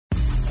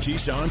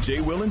Keyshawn,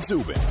 J. Will, and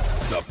Zubin,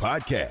 the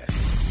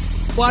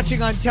podcast.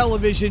 Watching on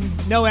television,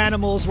 no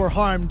animals were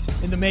harmed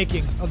in the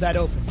making of that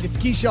open. It's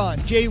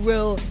Keyshawn, J.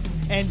 Will,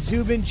 and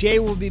Zubin. Jay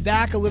will be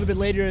back a little bit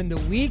later in the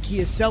week. He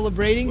is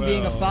celebrating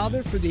being a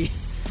father for the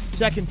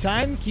second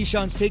time.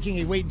 Keyshawn's taking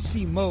a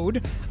wait-and-see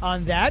mode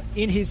on that.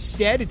 In his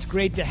stead, it's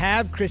great to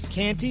have Chris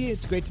Canty.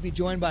 It's great to be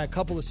joined by a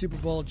couple of Super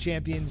Bowl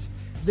champions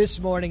this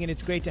morning, and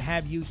it's great to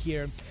have you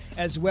here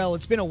as well.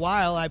 It's been a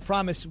while. I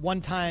promise one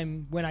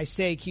time when I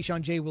say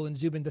Keyshawn, Jay, Will, and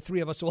Zubin, the three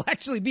of us will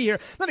actually be here.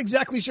 Not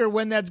exactly sure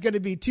when that's going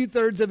to be.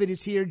 2/3 of it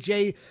is here.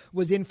 Jay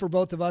was in for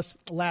both of us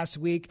last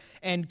week.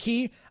 And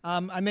Key,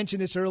 I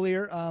mentioned this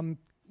earlier,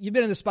 you've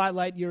been in the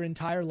spotlight your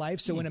entire life,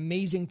 so when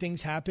amazing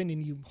things happen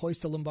and you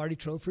hoist the Lombardi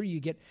Trophy, you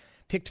get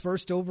picked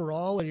first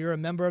overall, and you're a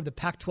member of the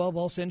Pac-12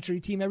 All-Century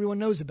team, everyone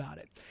knows about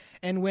it.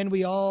 And when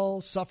we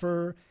all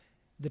suffer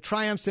the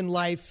triumphs in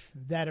life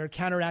that are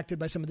counteracted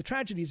by some of the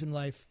tragedies in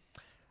life,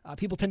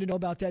 people tend to know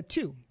about that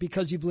too,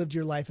 because you've lived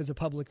your life as a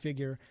public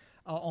figure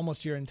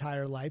almost your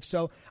entire life.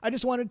 So I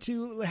just wanted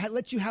to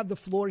let you have the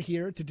floor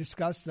here to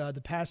discuss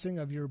the passing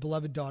of your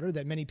beloved daughter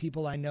that many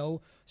people I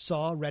know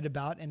saw, read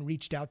about, and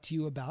reached out to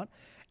you about.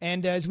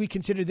 And as we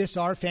consider this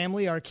our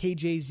family, our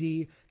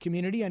KJZ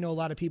community, I know a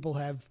lot of people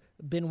have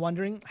been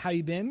wondering how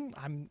you've been.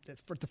 I'm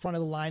at the front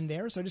of the line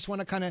there, so I just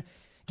want to kind of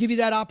give you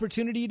that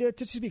opportunity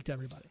to speak to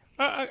everybody.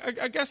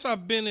 I guess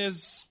I've been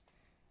as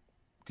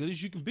good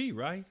as you can be,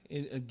 right,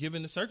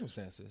 given the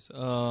circumstances.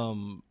 I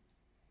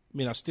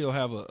mean, I still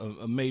have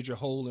a major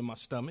hole in my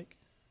stomach.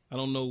 I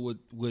don't know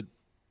what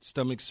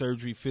stomach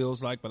surgery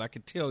feels like, but I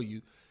can tell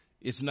you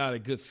it's not a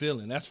good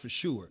feeling, that's for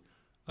sure.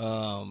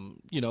 A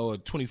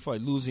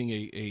 25 losing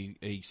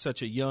a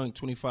such a young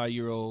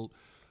 25-year-old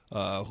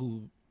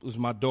who was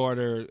my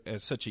daughter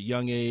at such a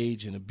young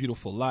age and a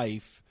beautiful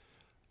life,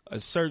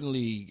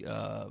 certainly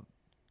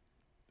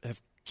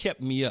have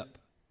kept me up.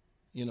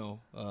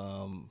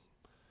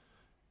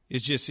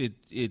 It's just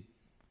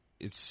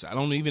it's I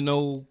don't even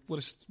know where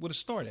to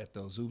start at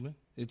though, Zubin.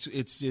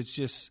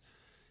 It's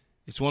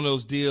one of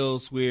those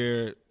deals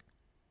where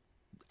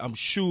I'm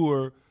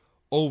sure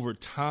over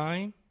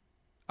time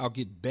I'll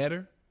get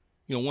better.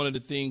 One of the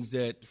things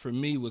that for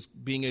me was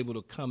being able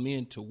to come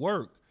in to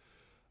work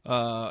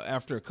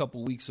after a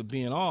couple weeks of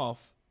being off,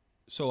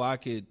 so I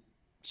could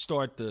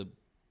start the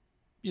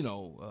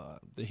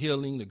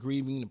healing, the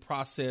grieving, the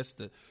process,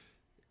 to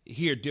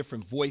hear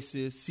different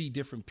voices, see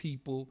different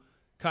people,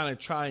 kind of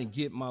try and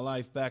get my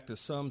life back to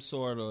some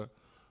sort of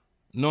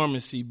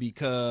normalcy,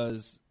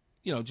 because,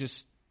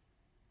 just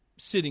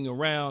sitting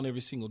around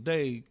every single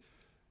day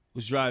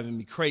was driving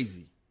me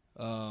crazy.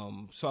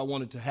 So I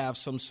wanted to have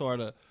some sort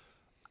of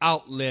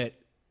outlet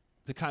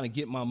to kind of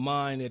get my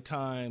mind at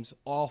times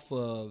off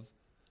of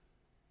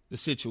the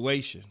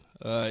situation.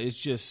 It's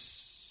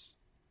just,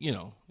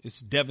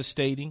 it's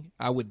devastating.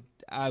 I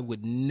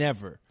would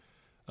never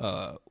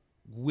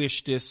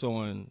wish this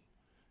on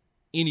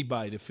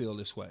anybody to feel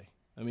this way.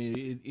 I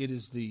mean, it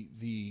is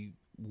the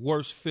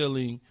worst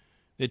feeling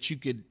that you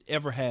could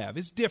ever have.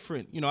 It's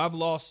different. I've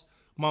lost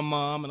my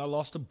mom, and I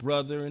lost a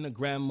brother and a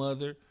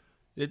grandmother.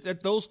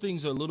 Those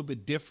things are a little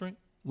bit different.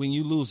 When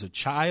you lose a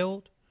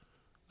child,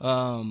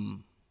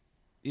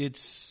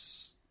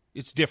 it's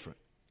different.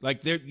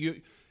 Like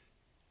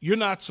you're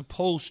not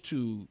supposed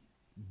to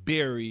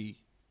bury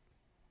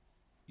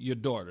your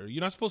daughter.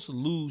 You're not supposed to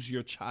lose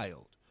your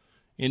child.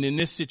 And in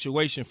this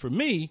situation, for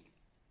me,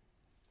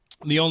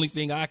 the only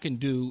thing I can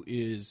do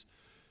is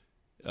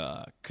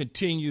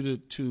continue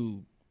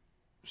to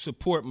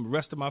support the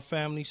rest of my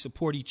family,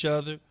 support each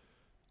other,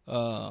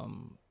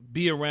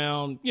 be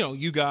around,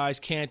 you guys,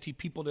 Canty,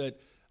 people that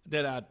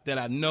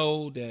I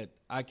know that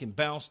I can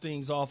bounce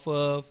things off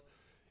of.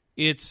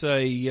 It's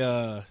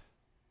man,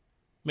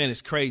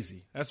 it's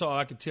crazy. That's all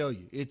I can tell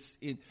you.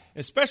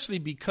 Especially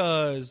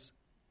because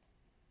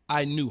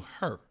I knew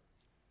her,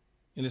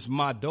 and it's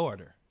my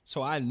daughter,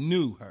 so I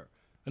knew her.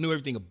 I knew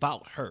everything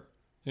about her.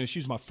 She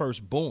was my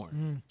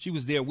firstborn. She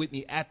was there with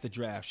me at the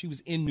draft. She was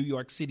in New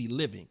York City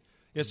living.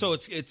 And so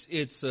it's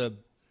just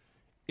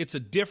a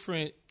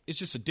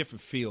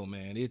different feel,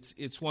 man.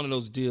 It's one of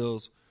those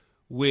deals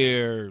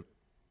where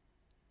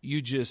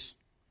you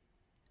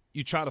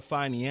try to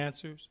find the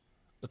answers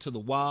to the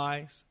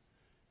whys.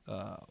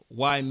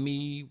 Why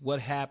me? What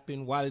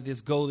happened? Why did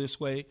this go this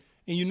way?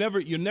 And you're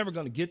never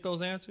going to get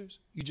those answers.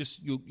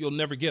 You'll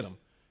never get them.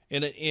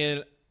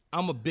 And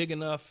I'm a big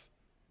enough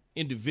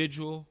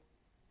individual,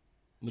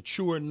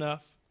 mature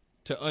enough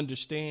to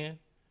understand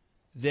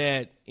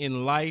that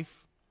in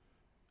life,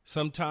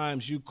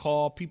 sometimes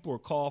people are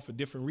called for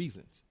different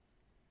reasons.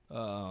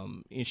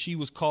 And she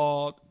was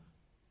called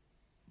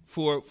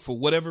for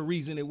whatever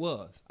reason it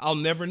was. I'll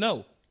never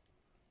know.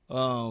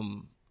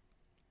 And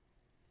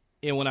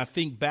when I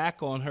think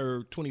back on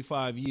her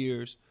 25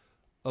 years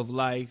of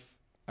life,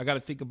 I got to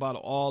think about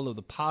all of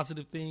the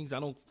positive things. I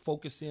don't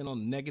focus in on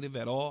the negative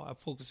at all. I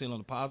focus in on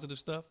the positive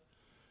stuff.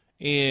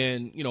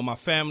 And, my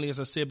family, as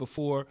I said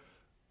before,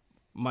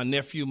 my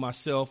nephew,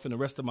 myself, and the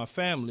rest of my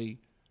family,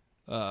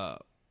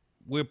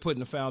 we're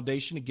putting a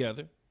foundation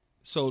together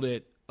so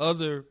that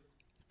other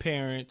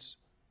parents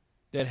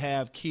that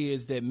have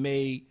kids that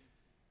may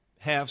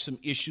have some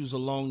issues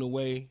along the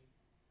way,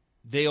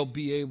 they'll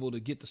be able to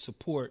get the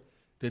support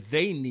that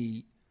they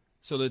need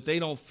so that they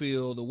don't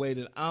feel the way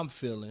that I'm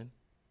feeling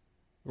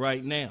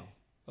right now.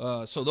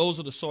 So those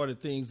are the sort of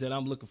things that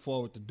I'm looking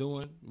forward to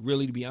doing,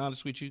 really, to be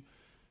honest with you.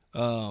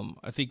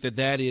 I think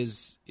that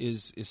is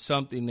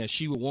something that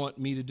she would want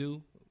me to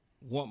do,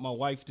 want my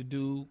wife to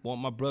do,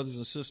 want my brothers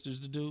and sisters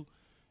to do,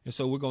 and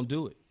so we're going to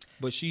do it.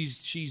 But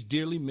she's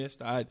dearly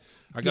missed. I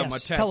got my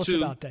tattoo. Tell us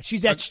about that.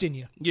 She's etched in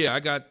you. Yeah, I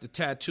got the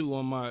tattoo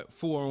on my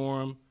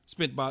forearm.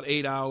 Spent about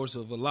 8 hours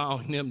of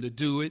allowing them to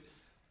do it.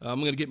 I'm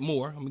going to get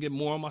more. I'm going to get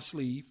more on my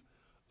sleeve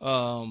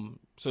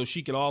so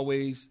she could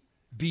always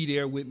be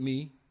there with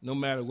me no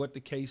matter what the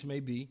case may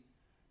be.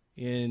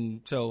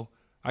 And so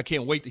I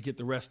can't wait to get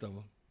the rest of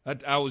them.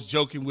 I was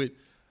joking with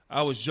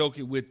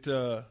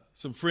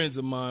some friends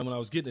of mine when I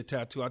was getting a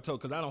tattoo. I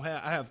told because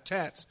I have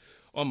tats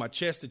on my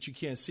chest that you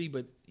can't see,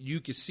 but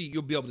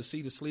you'll be able to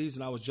see the sleeves.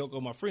 And I was joking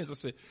with my friends. I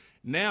said,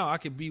 now I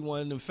could be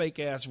one of them fake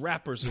ass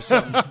rappers or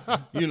something,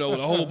 with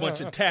a whole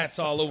bunch of tats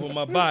all over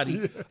my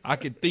body. I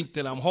could think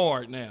that I'm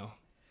hard now.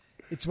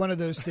 It's one of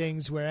those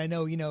things where I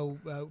know,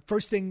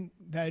 first thing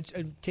that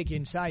I take you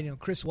inside,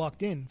 Chris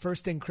walked in.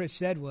 First thing Chris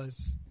said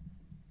was,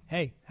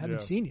 hey,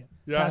 haven't seen you.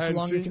 Yeah, I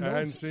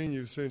hadn't seen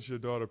you since your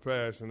daughter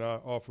passed, and I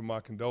offer my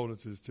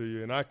condolences to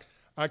you. And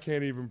I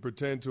can't even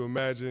pretend to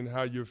imagine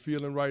how you're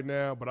feeling right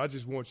now, but I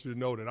just want you to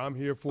know that I'm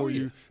here for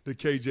you. The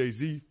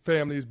KJZ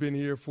family has been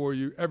here for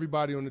you.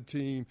 Everybody on the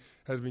team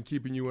has been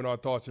keeping you in our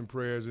thoughts and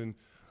prayers. And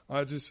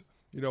I just,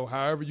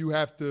 however you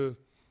have to,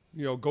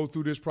 go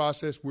through this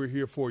process, we're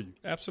here for you.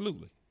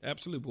 Absolutely.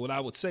 Absolutely. But what I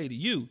would say to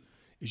you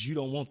is you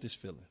don't want this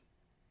feeling.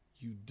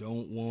 You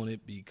don't want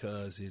it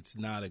because it's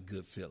not a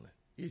good feeling.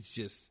 It's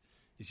just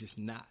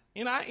not.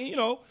 And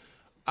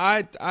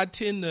I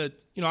tend to,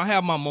 I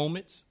have my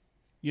moments.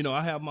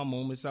 I have my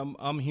moments.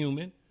 I'm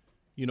human.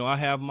 I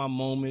have my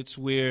moments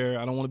where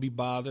I don't want to be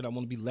bothered. I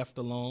want to be left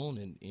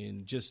alone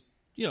and just,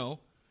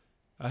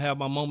 I have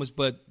my moments.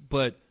 But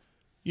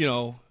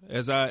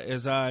as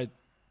I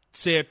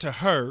said to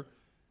her,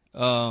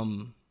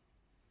 during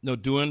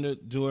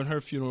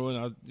her funeral,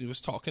 and I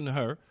was talking to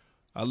her,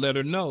 I let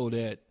her know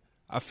that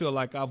I feel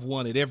like I've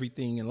wanted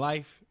everything in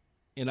life,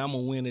 and I'm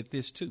going to win at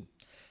this too.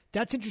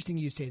 That's interesting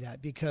you say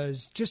that,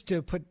 because just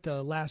to put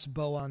the last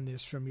bow on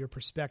this from your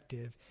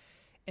perspective,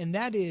 and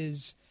that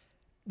is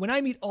when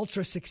I meet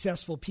ultra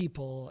successful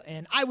people,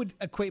 and I would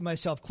equate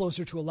myself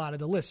closer to a lot of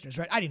the listeners,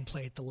 right? I didn't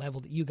play at the level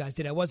that you guys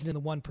did. I wasn't in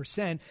the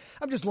 1%.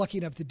 I'm just lucky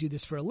enough to do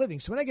this for a living.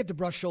 So when I get to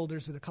brush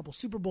shoulders with a couple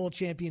Super Bowl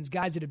champions,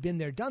 guys that have been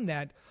there, done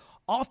that,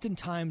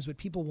 oftentimes what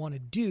people want to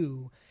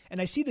do, and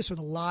I see this with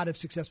a lot of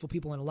successful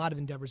people in a lot of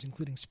endeavors,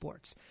 including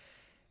sports,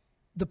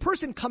 the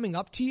person coming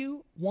up to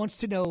you wants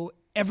to know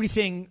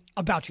everything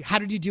about you. How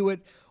did you do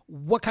it?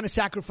 What kind of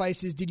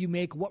sacrifices did you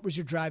make? What was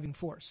your driving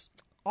force?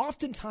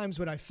 Oftentimes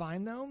what I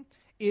find, though,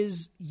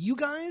 is you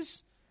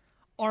guys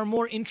are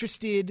more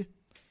interested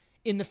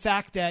in the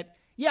fact that,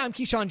 yeah, I'm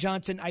Keyshawn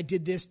Johnson. I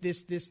did this,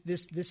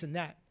 and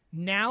that.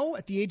 Now,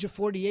 at the age of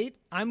 48,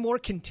 I'm more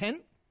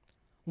content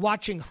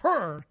watching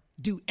her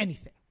do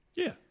anything.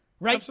 Yeah.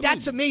 Right? Absolutely.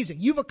 That's amazing.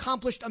 You've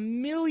accomplished a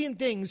million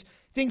things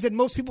that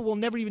most people will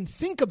never even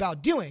think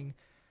about doing,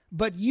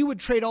 but you would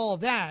trade all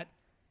of that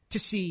to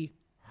see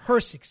her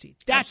succeed.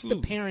 That's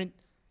Absolutely. the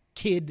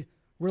parent-kid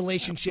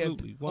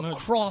relationship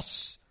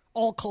across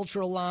all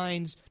cultural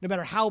lines, no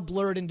matter how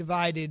blurred and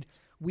divided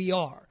we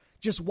are.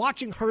 Just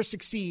watching her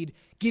succeed,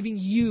 giving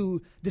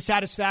you the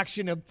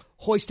satisfaction of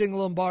hoisting a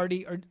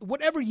Lombardi or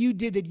whatever you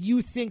did that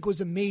you think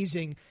was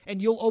amazing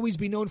and you'll always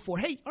be known for.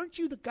 Hey, aren't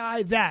you the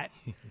guy that?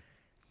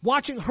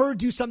 Watching her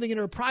do something in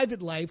her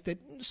private life that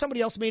somebody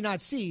else may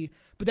not see,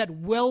 but that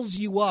wells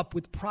you up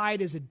with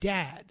pride as a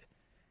dad.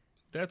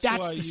 That's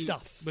the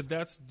stuff. But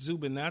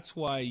Zubin, that's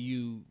why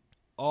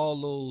all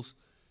those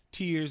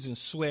tears and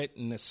sweat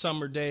and the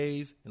summer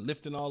days and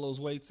lifting all those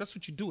weights, that's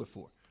what you do it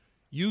for.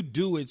 You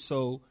do it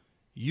so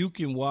you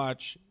can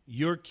watch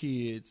your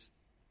kids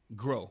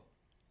grow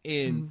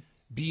and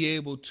be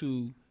able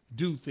to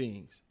do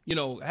things.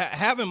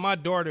 Having my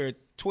daughter at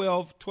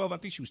 12, I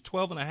think she was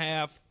 12 and a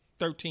half,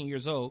 13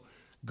 years old,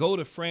 go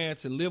to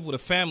France and live with a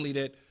family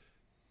that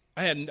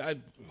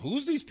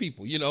who's these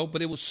people,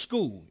 but it was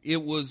school.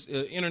 It was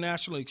an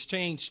international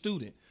exchange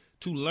student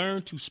to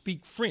learn to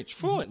speak French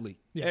fluently,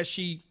 as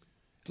she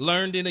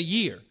learned in a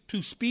year,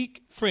 to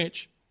speak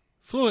French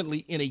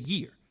fluently in a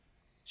year.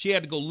 She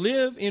had to go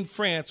live in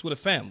France with a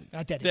family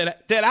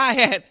that I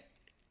had.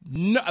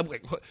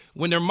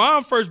 When their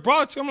mom first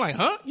brought it to me, I'm like,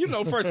 huh?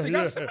 First thing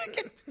I said,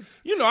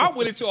 I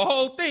went into a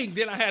whole thing.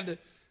 Then I had to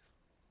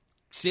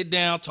sit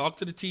down, talk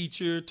to the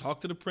teacher,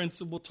 talk to the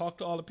principal, talk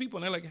to all the people.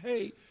 And they're like,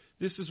 hey,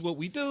 this is what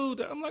we do.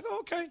 I'm like,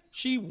 okay.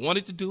 She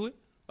wanted to do it,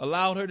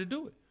 allowed her to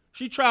do it.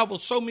 She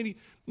traveled so many,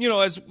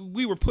 as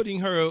we were putting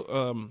her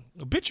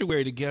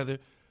obituary together,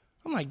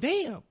 I'm like,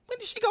 damn, when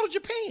did she go to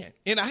Japan?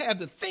 And I had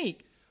to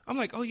think, I'm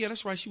like, oh, yeah,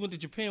 that's right. She went to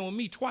Japan with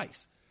me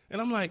twice.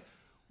 And I'm like,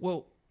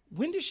 well,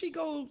 when did she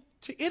go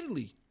to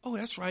Italy Oh,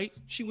 that's right.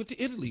 She went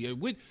to Italy.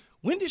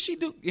 When did she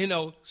do?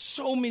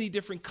 So many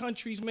different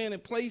countries, man,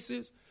 and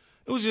places.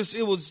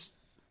 It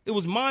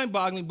was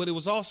mind-boggling, but it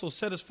was also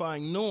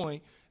satisfying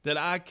knowing that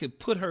I could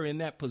put her in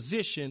that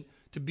position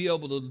to be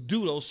able to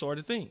do those sort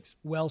of things.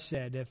 Well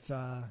said. If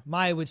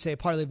Maya would say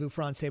parlez-vous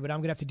français, but I'm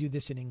going to have to do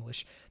this in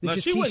English.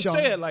 She wouldn't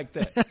say it like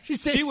that.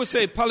 She would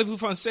say parlez-vous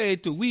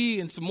français to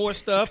we and some more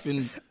stuff,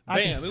 and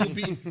bam, it would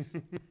be.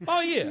 Oh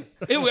yeah.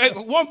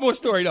 One more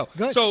story though.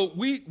 Good. So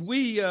we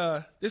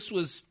this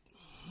was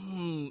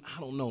I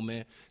don't know,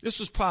 man. This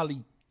was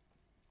probably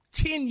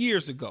 10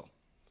 years ago.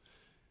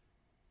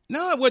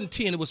 No, it wasn't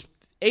 10. It was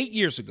 8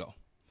 years ago.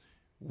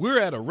 We're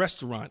at a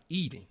restaurant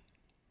eating.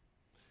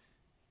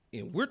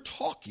 And we're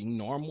talking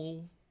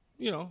normal,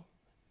 and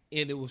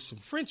it was some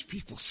French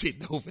people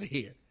sitting over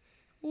there.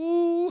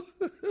 Ooh.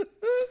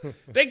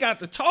 They got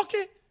to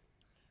talking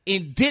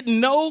and didn't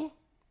know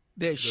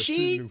that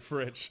she knew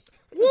French.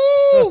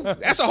 Woo!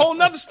 That's a whole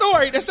nother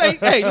story.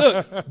 Hey,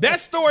 look, that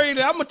story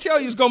that I'm going to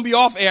tell you is going to be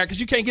off air because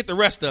you can't get the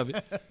rest of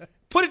it.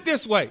 Put it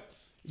this way.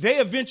 They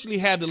eventually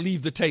had to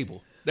leave the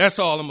table. That's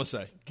all I'm going to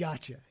say.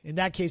 Gotcha. In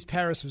that case,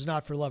 Paris was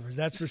not for lovers,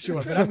 that's for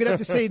sure. But I'm going to have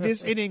to say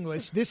this in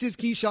English. This is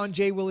Keyshawn,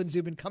 J. Will, and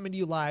Zubin coming to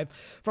you live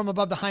from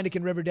above the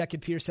Heineken River deck at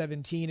Pier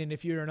 17. And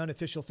if you're an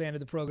unofficial fan of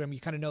the program, you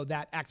kind of know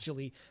that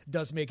actually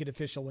does make it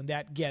official when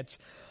that gets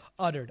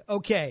uttered.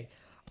 Okay,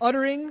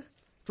 uttering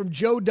from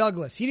Joe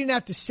Douglas. He didn't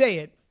have to say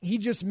it. He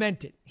just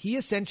meant it. He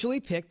essentially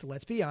picked,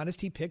 let's be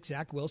honest, he picked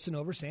Zach Wilson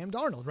over Sam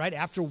Darnold, right?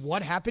 After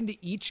what happened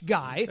to each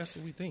guy. That's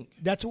what we think.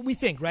 That's what we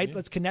think, right? Yeah.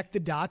 Let's connect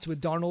the dots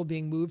with Darnold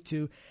being moved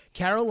to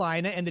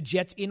Carolina and the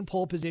Jets in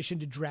pole position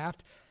to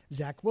draft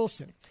Zach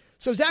Wilson.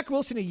 So Zach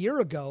Wilson a year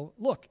ago,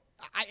 look,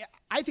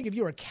 I think if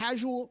you're a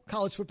casual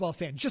college football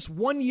fan, just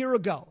 1 year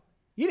ago,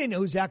 you didn't know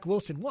who Zach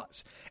Wilson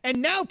was.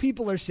 And now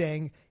people are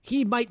saying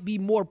he might be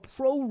more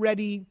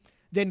pro-ready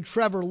than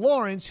Trevor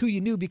Lawrence, who you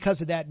knew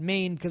because of that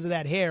mane, because of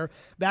that hair,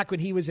 back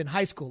when he was in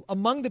high school.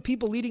 Among the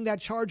people leading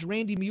that charge,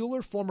 Randy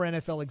Mueller, former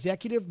NFL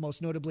executive,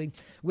 most notably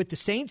with the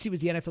Saints. He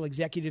was the NFL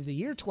Executive of the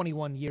Year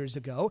 21 years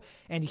ago,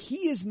 and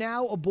he is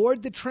now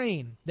aboard the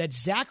train that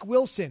Zach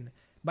Wilson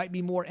might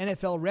be more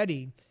NFL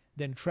ready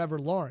than Trevor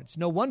Lawrence.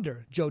 No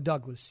wonder Joe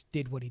Douglas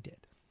did what he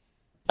did.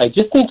 I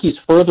just think he's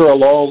further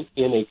along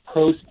in a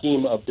pro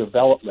scheme of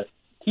development.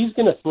 He's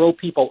going to throw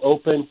people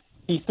open.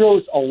 He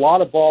throws a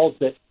lot of balls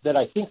that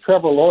I think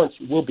Trevor Lawrence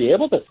will be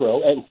able to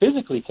throw and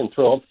physically can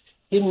throw them.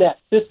 In that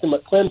system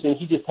at Clemson,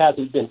 he just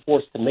hasn't been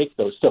forced to make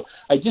those. So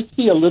I just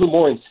see a little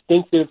more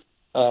instinctive,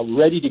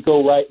 ready to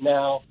go right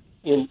now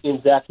in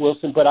Zach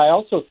Wilson. But I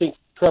also think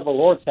Trevor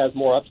Lawrence has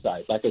more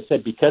upside, like I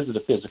said, because of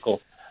the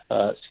physical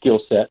skill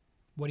set.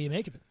 What do you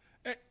make of it?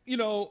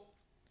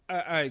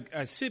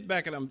 I sit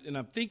back and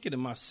I'm thinking to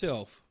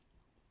myself,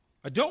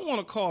 I don't want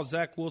to call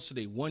Zach Wilson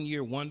a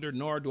one-year wonder,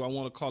 nor do I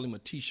want to call him a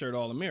T-shirt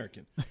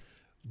All-American.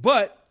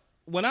 But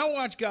when I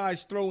watch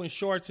guys throw in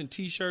shorts and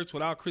T-shirts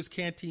without Chris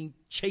Canty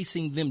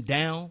chasing them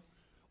down,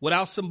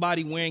 without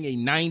somebody wearing a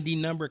 90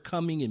 number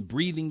coming and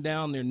breathing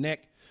down their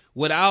neck,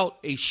 without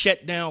a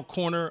shutdown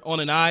corner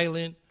on an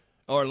island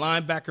or a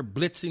linebacker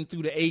blitzing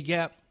through the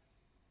A-gap,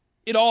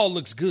 it all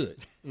looks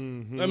good.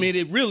 Mm-hmm. I mean,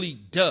 it really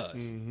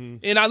does. Mm-hmm.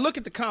 And I look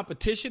at the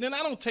competition, and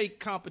I don't take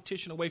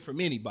competition away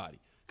from anybody.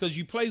 Because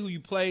you play who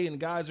you play, and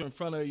guys are in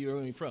front of you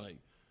or in front of you.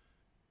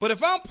 But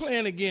if I'm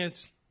playing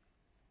against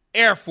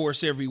Air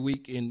Force every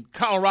week in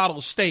Colorado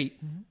State,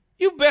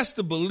 you best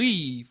to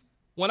believe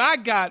when I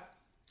got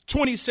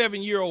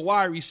 27-year-old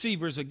wide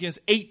receivers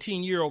against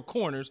 18-year-old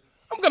corners,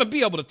 I'm going to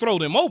be able to throw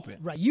them open.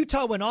 Right.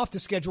 Utah went off the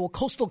schedule.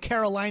 Coastal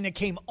Carolina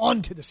came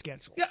onto the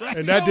schedule. Yeah, right?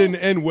 And that didn't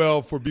end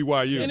well for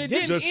BYU. And it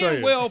didn't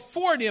end well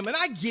for them. And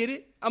I get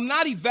it. I'm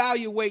not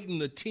evaluating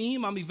the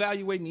team. I'm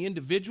evaluating the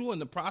individual and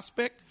the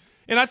prospect.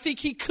 And I think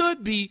he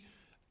could be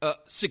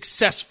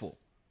successful.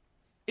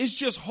 It's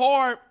just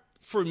hard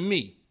for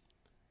me.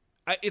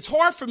 It's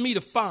hard for me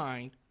to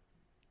find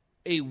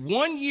a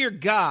one-year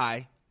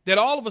guy that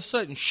all of a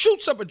sudden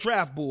shoots up a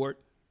draft board,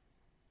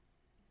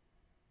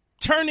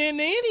 turn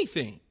into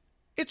anything.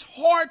 It's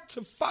hard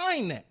to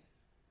find that.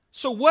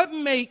 So what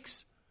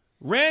makes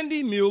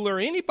Randy Mueller or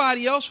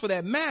anybody else for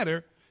that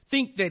matter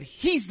think that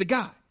he's the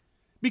guy?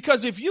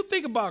 Because if you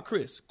think about,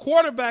 Chris,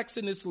 quarterbacks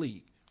in this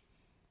league,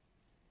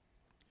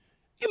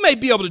 you may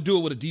be able to do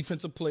it with a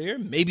defensive player,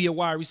 maybe a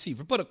wide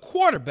receiver, but a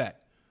quarterback.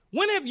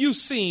 When have you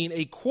seen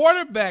a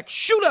quarterback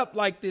shoot up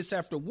like this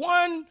after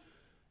one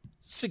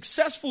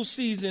successful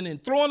season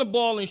and throwing the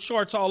ball in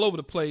shorts all over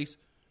the place?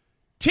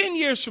 10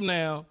 years from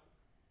now,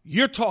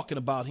 you're talking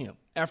about him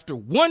after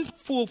one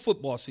full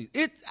football season.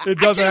 It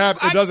doesn't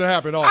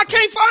happen often. I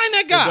can't find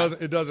that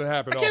guy. It doesn't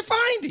happen often. I can't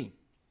find him.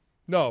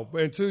 No,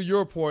 and to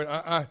your point,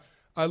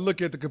 I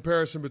look at the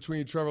comparison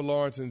between Trevor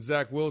Lawrence and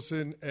Zach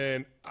Wilson,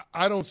 and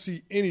I don't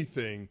see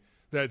anything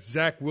that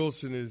Zach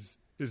Wilson is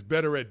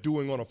better at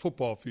doing on a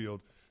football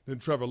field than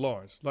Trevor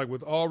Lawrence. Like,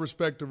 with all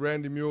respect to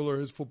Randy Mueller,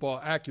 his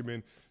football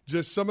acumen,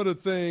 just some of the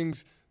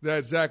things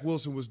that Zach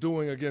Wilson was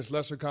doing against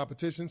lesser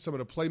competition, some of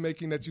the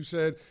playmaking that you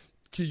said,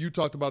 Key, you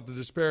talked about the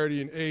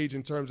disparity in age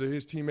in terms of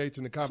his teammates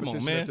and the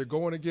competition that they're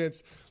going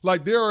against.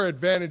 Like, there are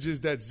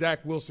advantages that Zach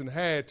Wilson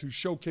had to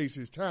showcase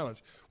his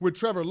talents. With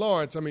Trevor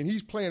Lawrence, I mean,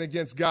 he's playing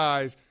against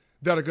guys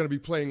that are going to be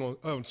playing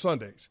on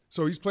Sundays.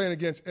 So he's playing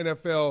against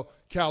NFL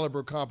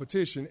caliber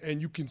competition,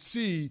 and you can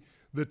see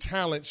the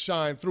talent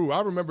shine through.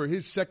 I remember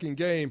his second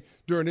game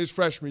during his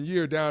freshman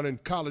year down in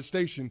College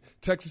Station,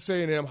 Texas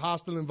A&M,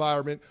 hostile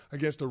environment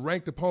against a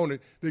ranked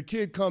opponent. The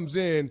kid comes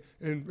in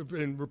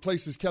and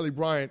replaces Kelly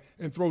Bryant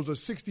and throws a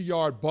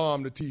 60-yard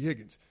bomb to T.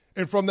 Higgins.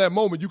 And from that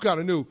moment, you kind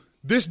of knew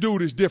this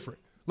dude is different.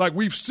 Like,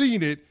 we've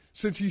seen it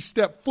since he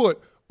stepped foot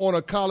on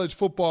a college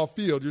football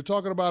field. You're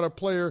talking about a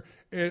player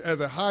as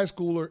a high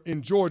schooler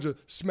in Georgia,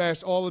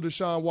 smashed all of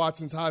Deshaun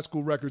Watson's high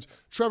school records.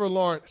 Trevor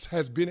Lawrence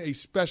has been a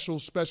special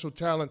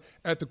talent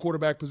at the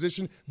quarterback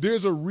position.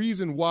 There's a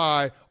reason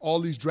why all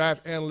these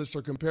draft analysts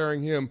are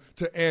comparing him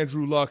to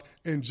Andrew Luck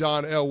and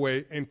John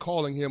Elway and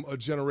calling him a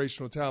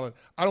generational talent.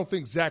 I don't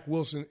think Zach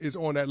Wilson is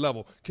on that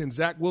level. Can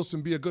Zach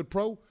Wilson be a good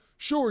pro?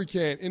 Sure he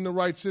can, in the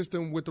right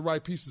system with the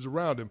right pieces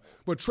around him.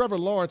 But Trevor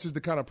Lawrence is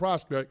the kind of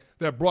prospect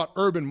that brought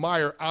Urban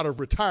Meyer out of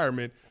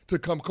retirement to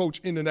come coach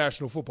in the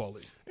National Football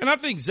League. And I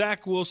think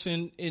Zach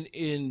Wilson,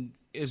 in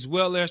as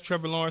well as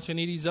Trevor Lawrence and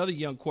these other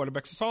young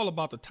quarterbacks, it's all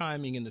about the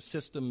timing and the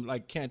system,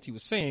 like Canty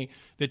was saying,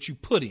 that you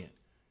put in.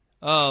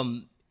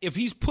 If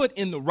he's put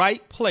in the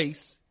right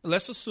place,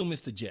 let's assume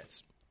it's the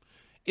Jets.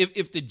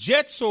 If the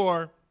Jets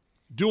are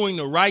doing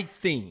the right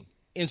thing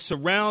and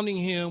surrounding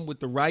him with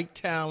the right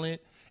talent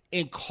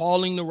and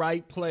calling the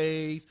right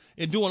plays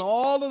and doing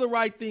all of the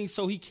right things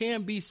so he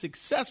can be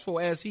successful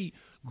as he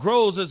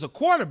grows as a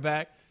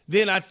quarterback,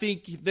 then I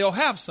think they'll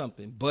have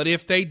something. But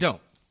if they don't,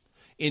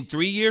 in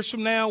 3 years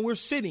from now, we're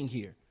sitting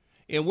here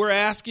and we're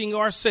asking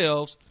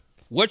ourselves,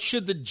 what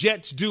should the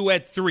Jets do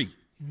at 3?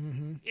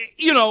 Mm-hmm.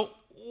 You know,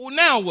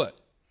 now what,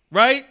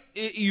 right?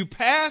 You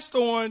passed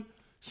on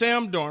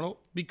Sam Darnold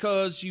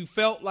because you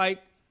felt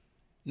like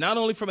not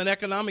only from an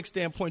economic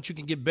standpoint you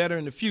can get better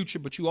in the future,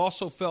 but you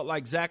also felt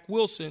like Zach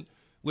Wilson,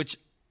 which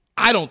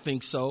I don't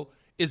think so,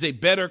 is a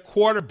better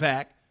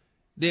quarterback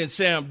than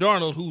Sam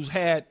Darnold, who's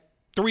had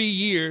 3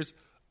 years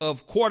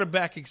of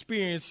quarterback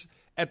experience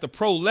at the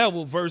pro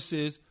level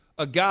versus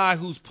a guy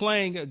who's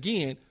playing,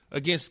 again,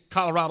 against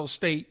Colorado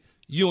State,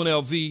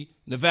 UNLV,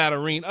 Nevada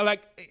Arena.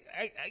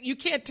 You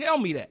can't tell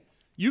me that.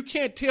 You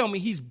can't tell me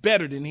he's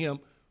better than him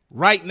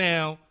right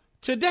now,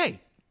 today.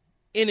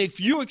 And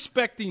if you're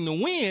expecting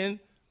to win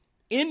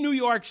in New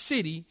York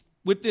City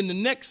within the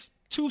next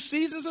 2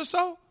 seasons or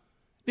so,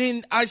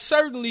 then I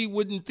certainly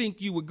wouldn't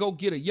think you would go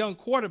get a young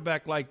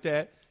quarterback like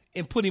that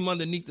and put him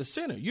underneath the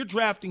center. You're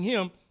drafting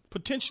him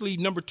potentially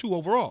number 2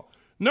 overall.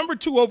 Number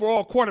 2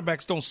 overall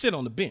quarterbacks don't sit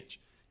on the bench.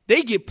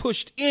 They get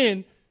pushed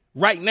in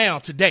right now,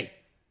 today.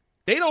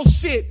 They don't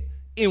sit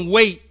and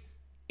wait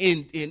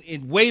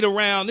and wait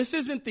around. This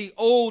isn't the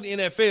old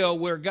NFL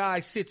where a guy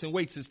sits and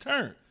waits his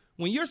turn.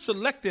 When you're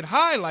selected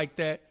high like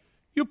that,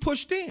 you're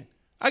pushed in.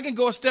 I can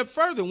go a step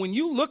further. When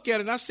you look at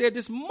it, and I said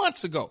this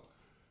months ago,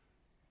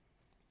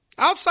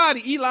 outside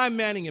of Eli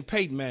Manning and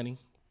Peyton Manning,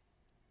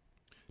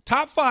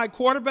 top 5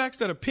 quarterbacks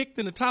that are picked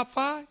in the top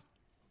 5,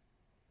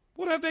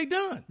 what have they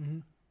done? Mm-hmm.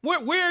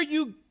 Where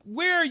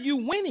are you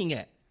winning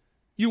at?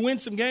 You win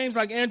some games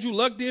like Andrew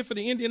Luck did for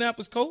the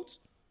Indianapolis Colts.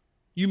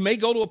 You may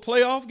go to a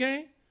playoff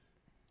game,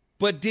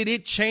 but did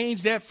it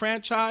change that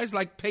franchise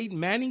like Peyton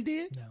Manning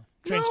did? No.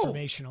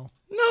 Transformational.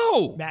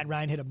 No. Matt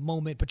Ryan had a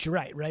moment, but you're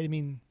right? I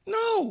mean,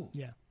 no.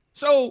 Yeah.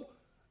 So,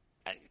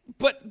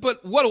 but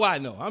what do I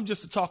know? I'm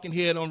just a talking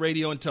head on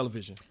radio and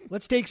television.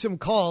 Let's take some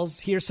calls,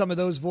 hear some of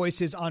those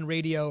voices on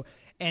radio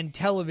and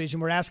television.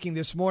 We're asking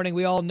this morning,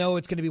 we all know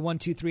it's going to be 1,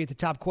 2, 3 at the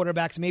top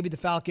quarterbacks. Maybe the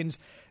Falcons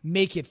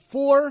make it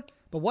 4,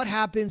 but what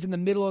happens in the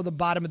middle or the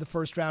bottom of the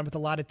first round with a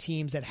lot of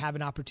teams that have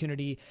an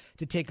opportunity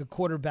to take a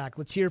quarterback?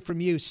 Let's hear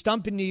from you.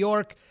 Stump in New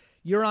York.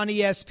 You're on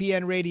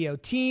ESPN Radio.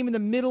 Team in the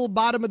middle,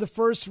 bottom of the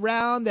first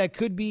round that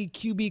could be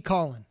QB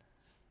calling.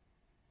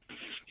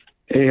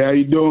 Hey, how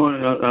you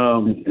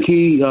doing?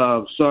 Key,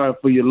 sorry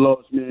for your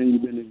loss, man.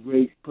 You've been a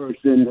great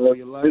person all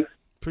your life.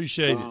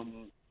 Appreciate it.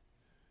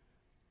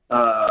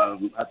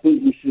 I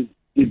think we should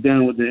get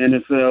down with the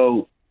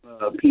NFL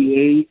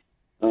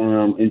PA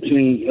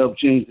and help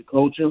change the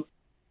culture.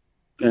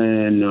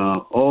 And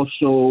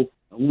also,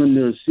 I wanted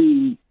to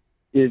see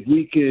if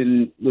we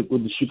can, with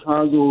the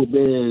Chicago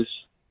Bears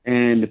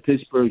and the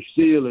Pittsburgh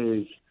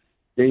Steelers,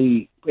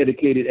 they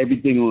predicated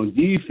everything on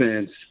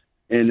defense.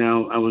 And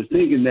now I was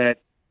thinking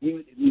that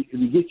even if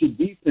you get your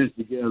defense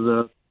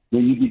together,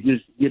 then you could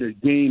just get a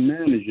game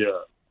manager.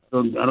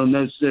 I don't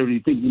necessarily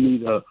think you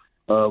need a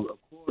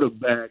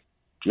quarterback.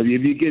 If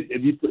you get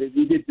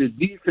the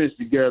defense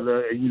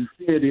together and you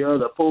fear the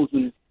other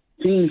opposing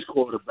team's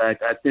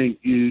quarterback, I think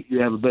you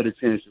have a better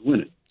chance of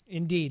winning.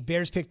 Indeed.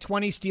 Bears pick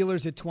 20,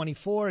 Steelers at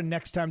 24, and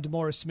next time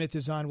DeMaurice Smith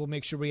is on, we'll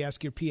make sure we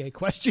ask your PA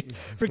question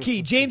for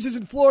Key. James is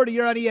in Florida.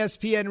 You're on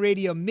ESPN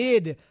Radio.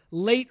 Mid,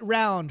 late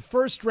round,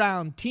 first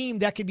round team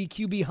that could be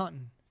QB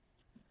hunting.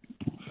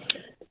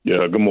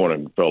 Yeah, good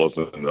morning, fellas,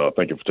 and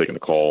thank you for taking the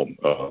call.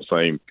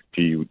 Same,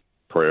 Key,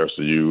 prayers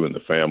to you and the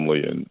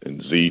family,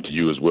 and Z, to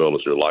you as well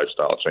as your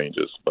lifestyle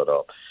changes. But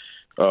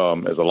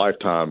as a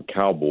lifetime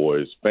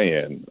Cowboys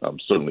fan, I'm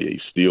certainly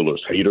a Steelers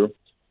hater.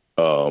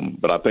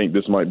 But I think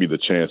this might be the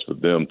chance for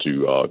them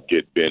to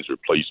get Ben's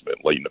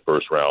replacement late in the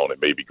first round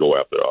and maybe go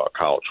after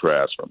Kyle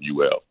Trask from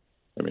UF.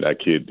 I mean, that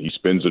kid, he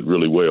spins it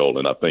really well,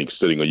 and I think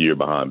sitting a year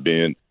behind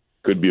Ben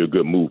could be a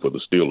good move for the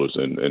Steelers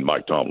and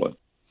Mike Tomlin.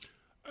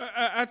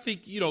 I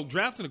think,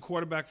 drafting a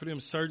quarterback for them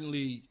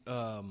certainly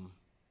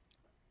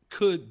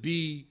could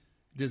be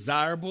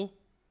desirable.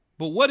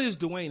 But what is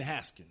Dwayne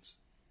Haskins?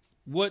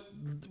 What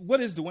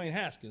is Dwayne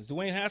Haskins?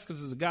 Dwayne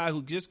Haskins is a guy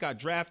who just got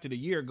drafted a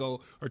year ago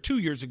or 2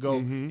 years ago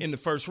in the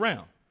first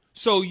round.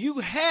 So you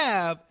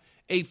have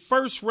a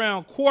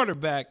first-round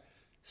quarterback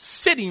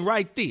sitting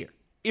right there.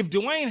 If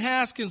Dwayne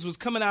Haskins was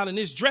coming out in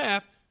this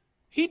draft,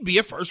 he'd be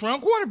a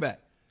first-round quarterback.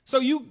 So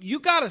you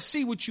got to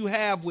see what you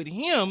have with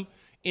him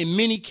in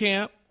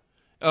minicamp,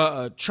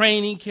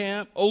 training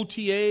camp,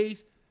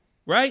 OTAs,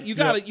 right? You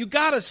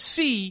got to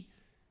see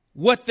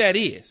what that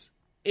is.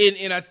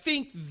 And I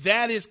think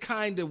that is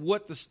kind of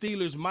what the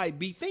Steelers might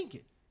be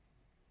thinking.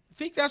 I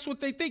think that's what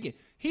they're thinking.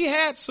 He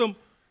had some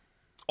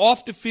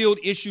off-the-field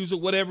issues or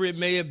whatever it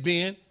may have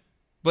been,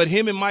 but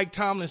him and Mike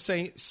Tomlin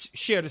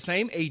share the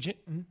same agent.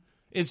 Mm-hmm.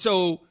 And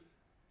so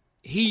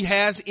he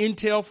has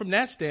intel from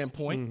that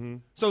standpoint. Mm-hmm.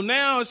 So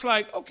now it's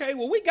like, okay,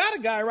 well, we got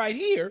a guy right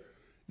here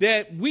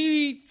that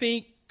we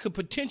think could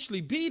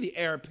potentially be the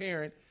heir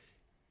apparent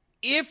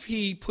if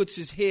he puts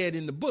his head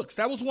in the books.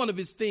 That was one of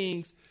his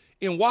things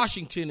in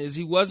Washington, is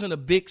he wasn't a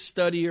big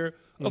studier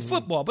of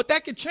football. But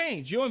that could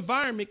change. Your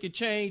environment could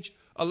change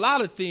a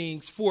lot of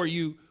things for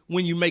you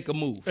when you make a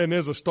move. And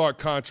there's a stark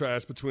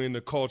contrast between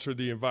the culture,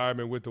 the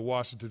environment with the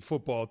Washington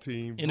football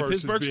team and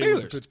versus the being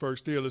with the Pittsburgh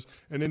Steelers.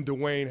 And then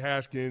Dwayne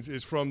Haskins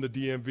is from the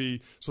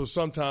DMV, so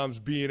sometimes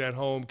being at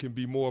home can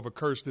be more of a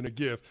curse than a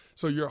gift.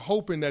 So you're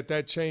hoping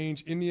that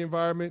change in the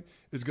environment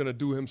is going to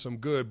do him some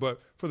good. But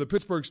for the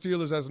Pittsburgh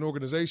Steelers as an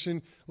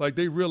organization, like,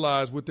 they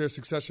realize with their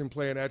succession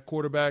plan at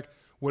quarterback,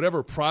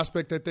 whatever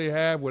prospect that they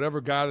have, whatever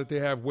guy that they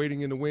have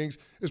waiting in the wings,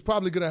 is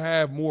probably going to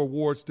have more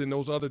warts than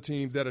those other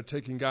teams that are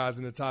taking guys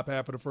in the top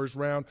half of the first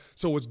round.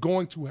 So it's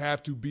going to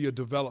have to be a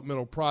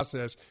developmental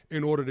process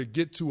in order to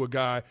get to a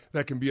guy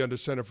that can be under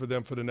center for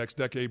them for the next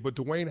decade. But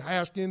Dwayne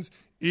Haskins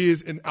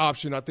is an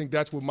option. I think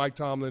that's what Mike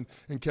Tomlin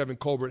and Kevin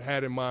Colbert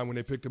had in mind when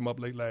they picked him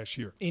up late last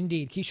year.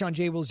 Indeed. Keyshawn,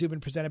 J. Will,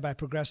 Zubin, presented by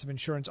Progressive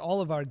Insurance.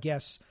 All of our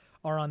guests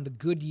are on the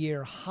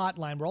Goodyear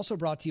hotline. We're also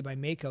brought to you by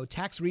Mako.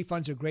 Tax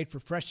refunds are great for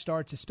fresh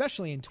starts,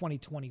 especially in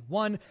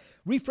 2021.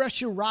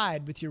 Refresh your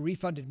ride with your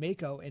refunded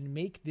Mako and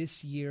make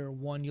this year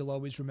one you'll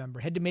always remember.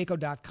 Head to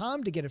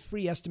Mako.com to get a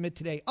free estimate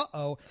today.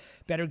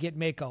 Better get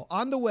Mako.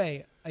 On the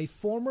way, a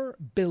former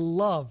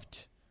beloved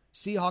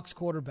Seahawks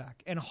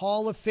quarterback and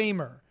Hall of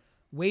Famer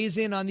weighs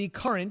in on the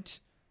current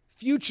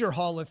future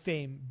Hall of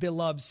Fame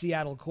beloved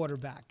Seattle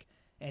quarterback.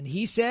 And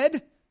he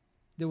said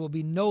there will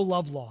be no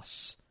love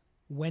loss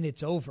when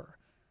it's over.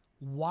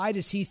 Why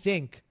does he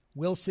think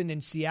Wilson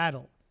and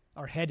Seattle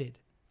are headed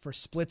for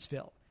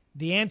Splitsville?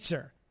 The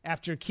answer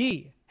after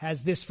Key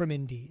has this from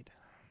Indeed.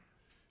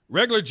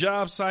 Regular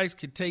job sites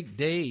could take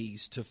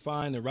days to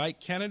find the right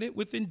candidate.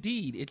 With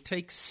Indeed, it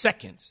takes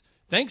seconds.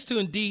 Thanks to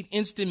Indeed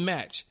Instant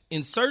Match.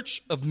 In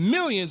search of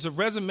millions of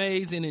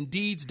resumes in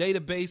Indeed's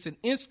database, and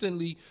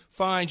instantly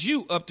finds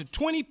you up to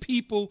 20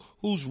 people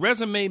whose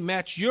resume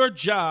match your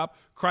job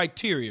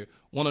criteria.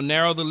 Want to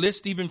narrow the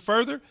list even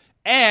further?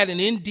 Add an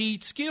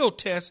Indeed skill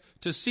test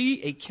to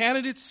see a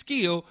candidate's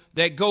skill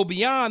that go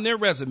beyond their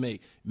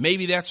resume.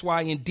 Maybe that's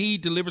why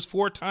Indeed delivers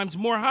 4 times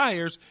more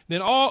hires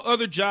than all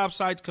other job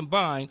sites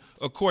combined,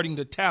 according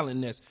to Talent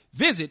Nest.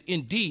 Visit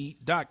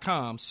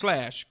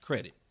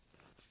Indeed.com/credit.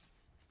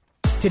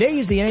 Today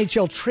is the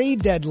NHL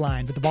trade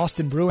deadline, but the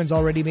Boston Bruins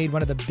already made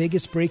one of the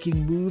biggest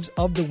breaking moves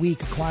of the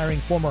week, acquiring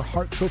former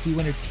Hart Trophy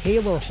winner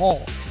Taylor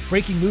Hall.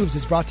 Breaking Moves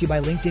is brought to you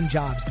by LinkedIn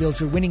Jobs. Build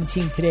your winning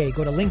team today.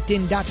 Go to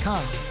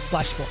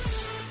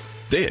linkedin.com/sports.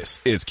 This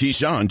is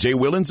Keyshawn, J.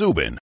 Will, and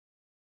Zubin.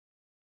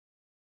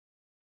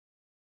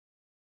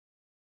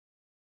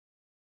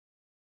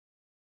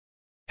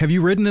 Have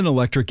you ridden an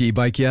electric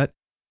e-bike yet?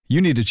 You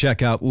need to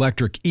check out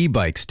Electric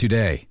E-Bikes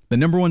today, the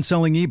 #1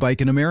 selling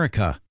e-bike in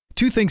America.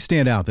 2 things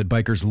stand out that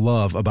bikers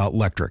love about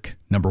Electric.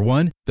 Number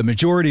 1, the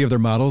majority of their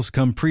models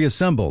come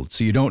pre-assembled,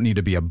 so you don't need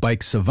to be a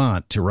bike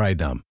savant to ride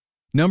them.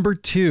 Number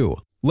 2,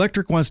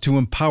 Electric wants to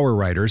empower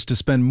riders to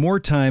spend more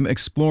time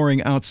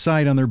exploring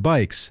outside on their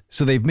bikes,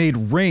 so they've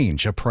made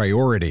range a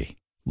priority.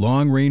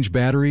 Long-range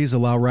batteries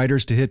allow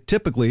riders to hit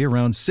typically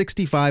around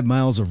 65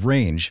 miles of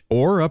range,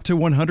 or up to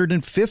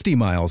 150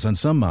 miles on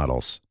some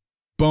models.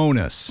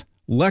 Bonus,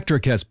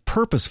 Electric has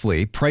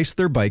purposefully priced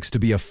their bikes to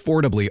be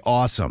affordably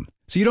awesome,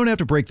 so you don't have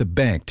to break the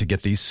bank to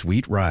get these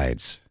sweet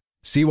rides.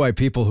 See why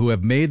people who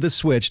have made the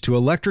switch to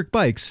electric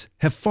bikes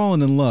have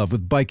fallen in love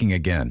with biking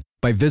again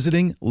by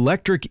visiting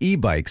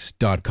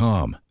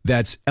lectricebikes.com.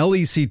 That's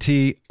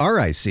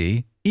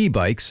LECTRIC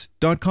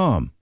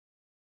ebikes.com.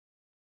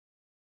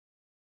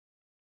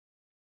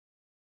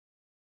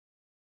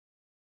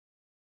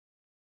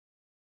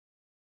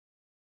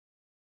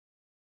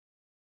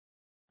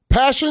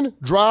 Passion,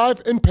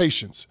 drive, and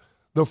patience.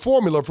 The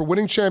formula for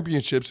winning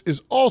championships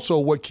is also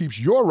what keeps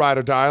your ride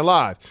or die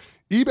alive.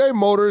 eBay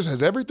Motors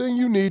has everything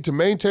you need to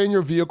maintain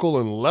your vehicle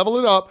and level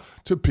it up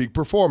to peak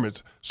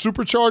performance.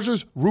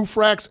 Superchargers, roof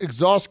racks,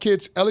 exhaust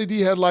kits, LED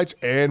headlights,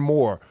 and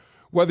more.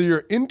 Whether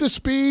you're into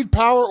speed,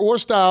 power, or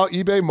style,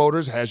 eBay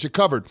Motors has you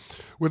covered.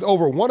 With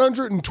over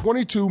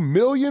 122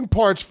 million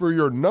parts for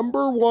your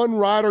number one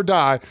ride or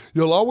die,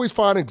 you'll always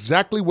find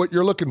exactly what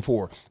you're looking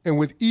for. And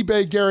with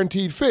eBay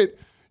Guaranteed Fit,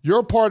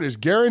 your part is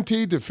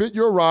guaranteed to fit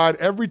your ride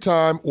every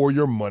time or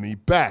your money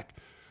back.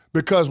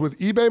 Because with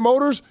eBay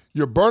Motors,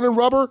 you're burning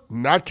rubber,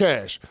 not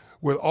cash.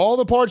 With all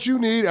the parts you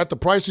need at the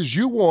prices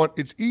you want,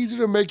 it's easy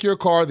to make your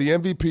car the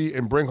MVP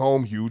and bring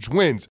home huge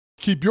wins.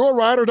 Keep your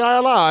ride or die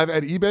alive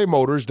at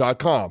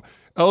ebaymotors.com.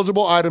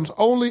 Eligible items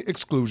only.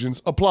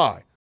 Exclusions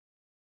apply.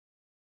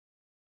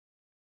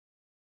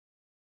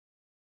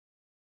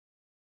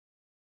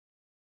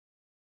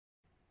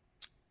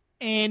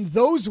 And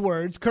those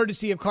words,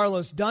 courtesy of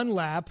Carlos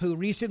Dunlap, who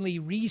recently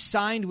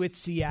re-signed with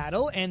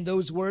Seattle, and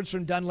those words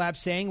from Dunlap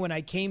saying, when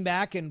I came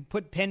back and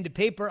put pen to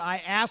paper,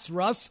 I asked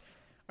Russ,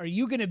 are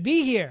you going to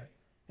be here?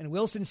 And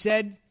Wilson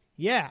said,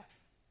 yeah,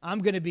 I'm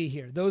going to be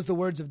here. Those are the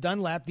words of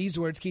Dunlap. These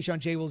words, Keyshawn,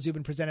 J. Will,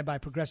 Zubin, presented by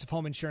Progressive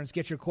Home Insurance.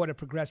 Get your quote at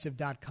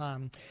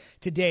Progressive.com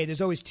today.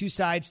 There's always two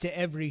sides to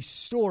every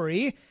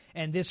story,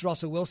 and this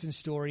Russell Wilson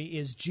story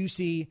is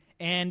juicy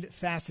and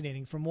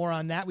fascinating. For more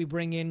on that, we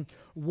bring in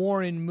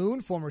Warren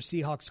Moon, former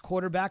Seahawks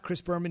quarterback. Chris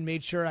Berman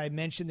made sure I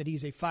mentioned that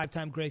he's a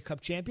 5-time Grey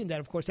Cup champion. That,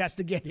 of course, has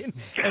to get in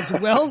as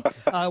well.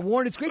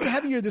 Warren, it's great to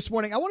have you here this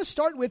morning. I want to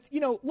start with,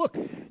 look,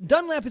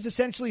 Dunlap has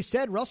essentially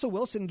said Russell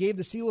Wilson gave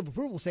the seal of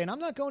approval, saying, I'm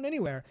not going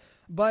anywhere.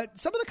 But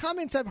some of the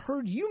comments I've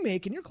heard you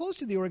make, and you're close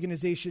to the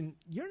organization,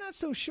 you're not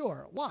so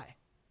sure. Why?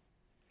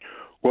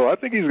 Well, I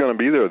think he's going to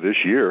be there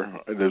this year.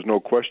 There's no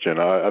question.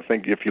 I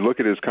think if you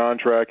look at his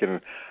contract and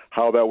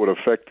how that would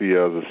affect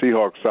the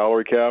Seahawks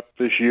salary cap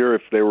this year,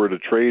 if they were to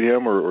trade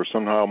him or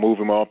somehow move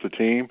him off the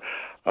team,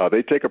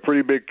 they take a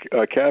pretty big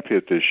cap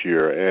hit this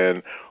year.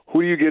 And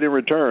who do you get in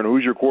return?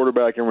 Who's your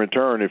quarterback in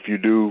return if you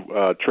do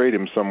trade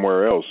him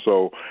somewhere else?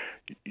 So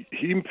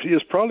he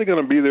is probably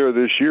going to be there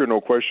this year,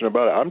 no question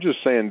about it. I'm just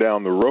saying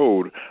down the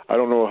road, I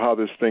don't know how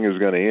this thing is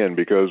going to end,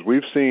 because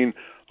we've seen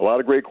a lot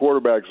of great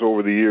quarterbacks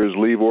over the years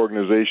leave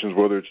organizations,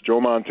 whether it's Joe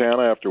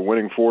Montana after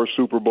winning 4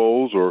 Super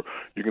Bowls, or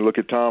you can look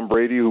at Tom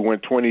Brady, who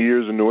went 20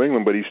 years in New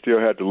England, but he still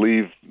had to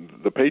leave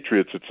the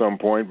Patriots at some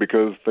point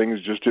because things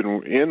just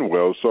didn't end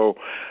well. So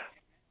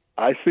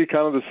I see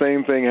kind of the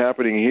same thing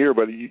happening here,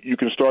 but you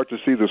can start to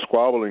see the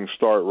squabbling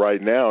start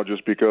right now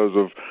just because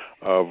of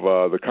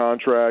the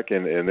contract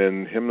and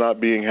then him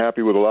not being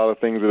happy with a lot of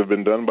things that have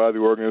been done by the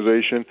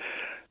organization.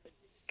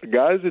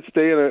 Guys that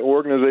stay in an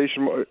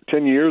organization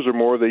 10 years or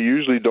more, they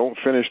usually don't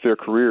finish their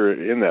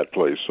career in that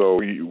place. So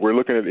we're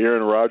looking at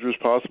Aaron Rodgers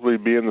possibly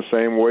being the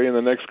same way in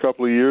the next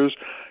couple of years,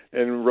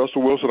 and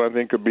Russell Wilson, I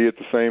think, could be at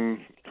the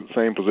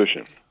same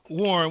position.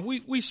 Warren,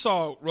 we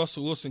saw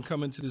Russell Wilson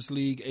come into this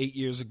league 8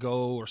 years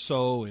ago or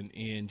so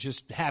and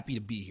just happy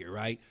to be here,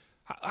 right?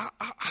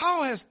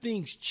 How has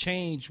things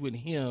changed with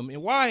him,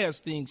 and why has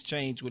things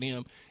changed with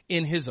him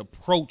in his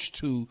approach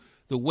to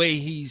the way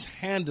he's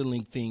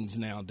handling things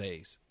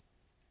nowadays?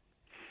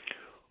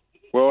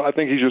 Well, I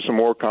think he's just a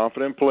more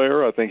confident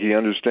player. I think he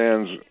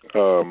understands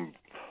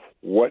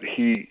what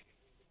he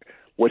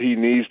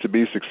needs to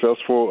be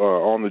successful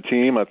on the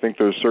team. I think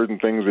there's certain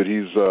things that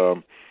he's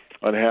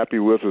unhappy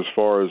with as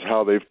far as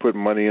how they've put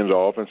money into the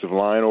offensive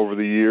line over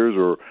the years,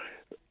 or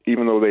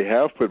even though they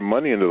have put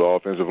money into the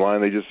offensive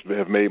line, they just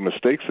have made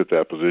mistakes at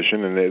that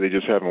position, and they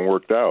just haven't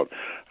worked out.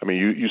 I mean,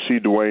 you see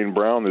Dwayne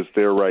Brown that's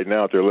there right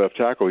now at their left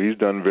tackle. He's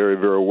done very,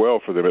 very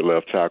well for them at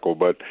left tackle,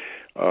 but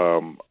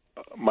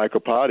Micah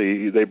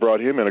Potty, they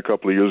brought him in a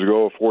couple of years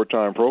ago, a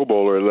 4-time Pro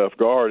Bowler at left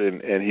guard,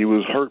 and he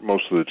was hurt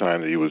most of the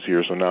time that he was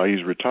here, so now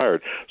he's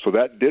retired. So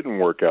that didn't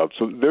work out.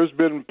 So there's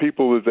been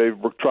people that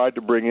they've tried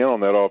to bring in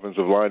on that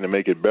offensive line to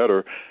make it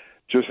better.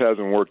 Just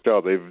hasn't worked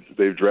out.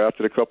 They've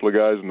drafted a couple of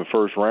guys in the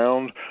first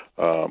round,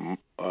 and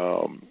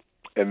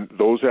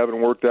those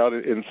haven't worked out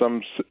in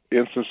some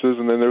instances,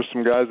 and then there's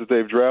some guys that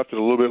they've drafted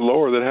a little bit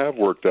lower that have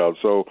worked out.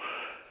 So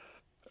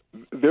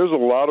there's a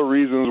lot of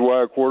reasons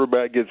why a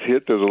quarterback gets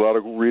hit. There's a lot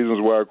of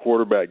reasons why a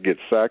quarterback gets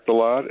sacked a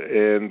lot,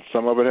 and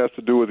some of it has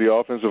to do with the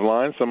offensive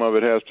line. Some of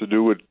it has to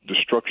do with the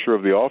structure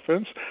of the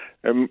offense,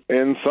 and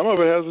some of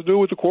it has to do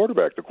with the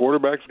quarterback. The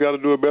quarterback's got to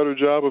do a better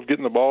job of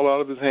getting the ball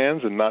out of his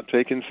hands and not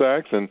taking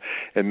sacks and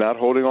not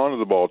holding on to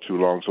the ball too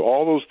long. So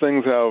all those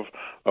things have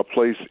a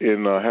place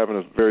in having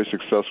a very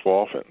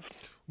successful offense.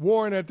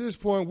 Warren, at this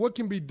point, what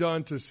can be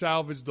done to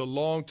salvage the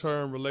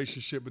long-term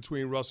relationship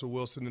between Russell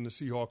Wilson and the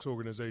Seahawks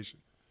organization?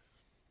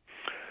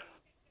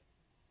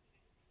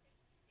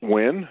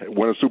 Win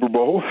a Super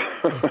Bowl.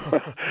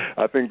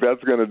 I think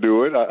that's going to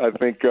do it. I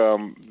think,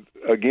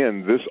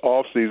 again, this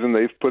offseason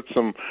they've put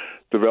some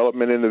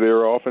development into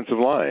their offensive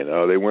line.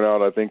 They went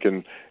out, I think,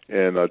 and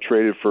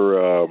traded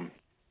for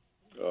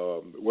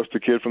what's the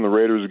kid from the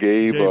Raiders,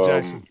 Gabe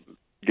Jackson.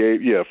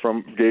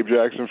 From Gabe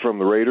Jackson from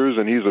the Raiders,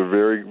 and he's a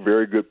very,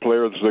 very good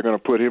player. So they're going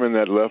to put him in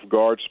that left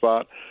guard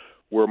spot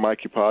where Mike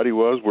Iupati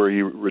was, where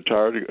he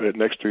retired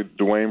next to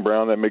Dwayne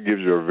Brown. That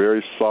gives you a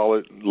very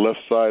solid left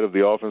side of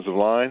the offensive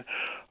line.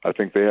 I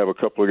think they have a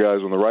couple of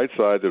guys on the right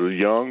side that are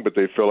young, but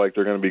they feel like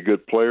they're going to be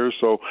good players.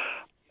 So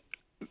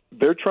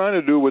they're trying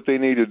to do what they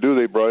need to do.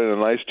 They brought in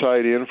a nice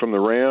tight end from the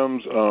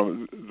Rams.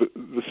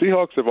 The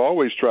Seahawks have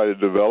always tried to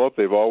develop.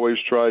 They've always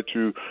tried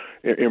to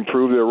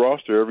improve their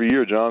roster every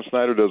year. John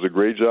Snyder does a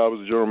great job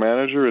as a general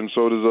manager, and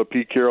so does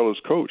Pete Carroll as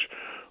coach.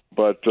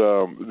 But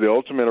the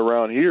ultimate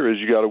around here is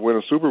you got to win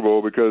a Super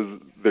Bowl because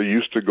they're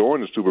used to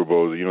going to Super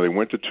Bowls. They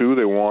went to 2,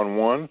 they won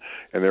 1,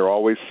 and they're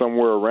always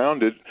somewhere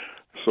around it.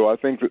 So I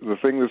think that the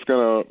thing that's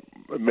going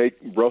to make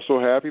Russell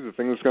happy, the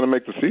thing that's going to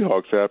make the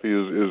Seahawks happy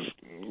is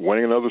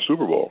winning another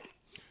Super Bowl.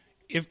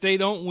 If they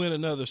don't win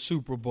another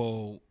Super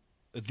Bowl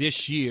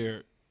this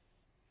year,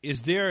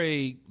 is there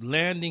a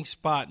landing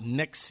spot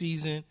next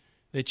season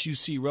that you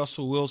see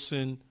Russell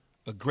Wilson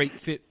a great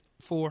fit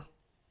for?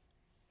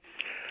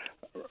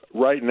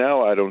 Right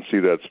now, I don't see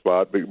that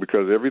spot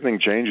because everything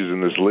changes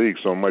in this league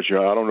so much.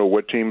 I don't know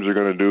what teams are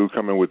going to do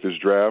coming with this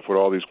draft, with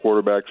all these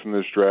quarterbacks in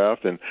this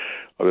draft. And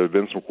there have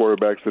been some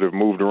quarterbacks that have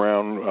moved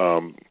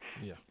around,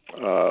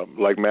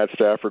 like Matt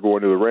Stafford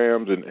going to the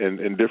Rams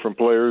and different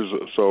players.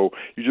 So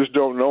you just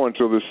don't know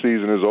until this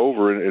season is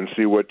over and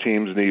see what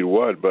teams need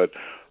what. But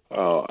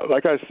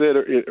like I said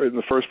in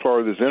the first part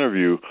of this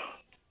interview,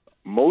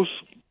 most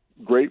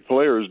great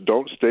players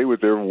don't stay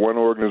with their one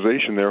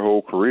organization their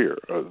whole career.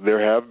 There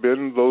have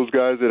been those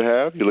guys that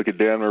have. You look at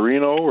Dan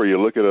Marino or you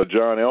look at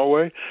John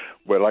Elway,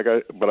 but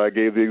I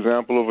gave the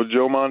example of a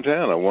Joe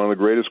Montana, one of the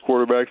greatest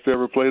quarterbacks to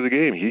ever play the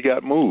game. He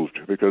got moved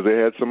because they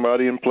had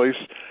somebody in place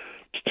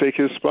to take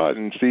his spot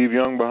and Steve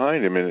Young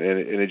behind him, and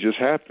it just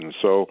happened.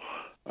 So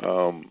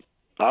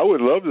I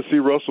would love to see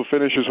Russell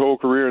finish his whole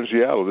career in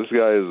Seattle. This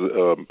guy is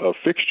a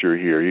fixture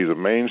here. He's a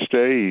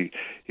mainstay.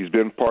 He's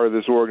been part of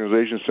this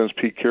organization since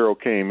Pete Carroll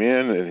came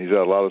in, and he's had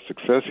a lot of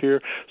success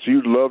here. So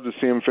you'd love to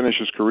see him finish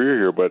his career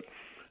here, but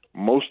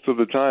most of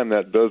the time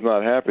that does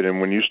not happen. And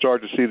when you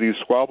start to see these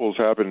squabbles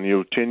happen,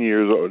 10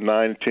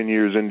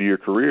 years into your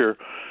career,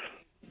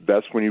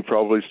 that's when you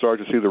probably start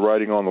to see the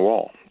writing on the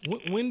wall.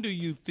 When do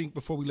you think,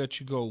 before we let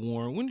you go,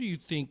 Warren, when do you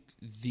think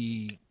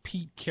the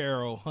Pete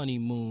Carroll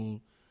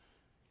honeymoon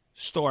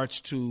starts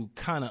to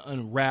kind of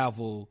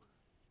unravel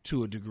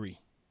to a degree?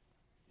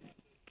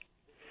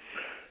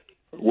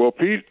 Well,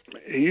 Pete,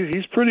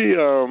 he's pretty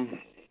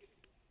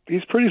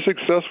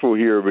successful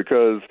here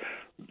because,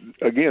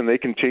 again, they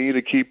continue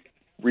to keep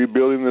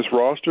rebuilding this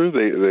roster.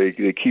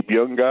 They keep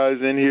young guys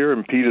in here,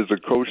 and Pete is a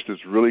coach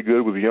that's really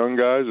good with young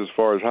guys as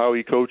far as how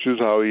he coaches,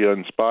 how he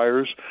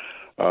inspires.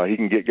 He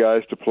can get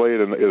guys to play at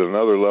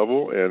another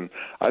level, and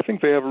I think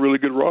they have a really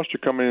good roster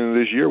coming into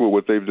this year with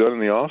what they've done in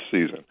the off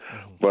season.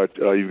 But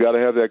you've got to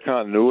have that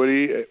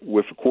continuity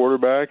with the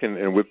quarterback,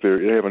 and with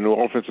they have a new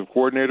offensive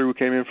coordinator who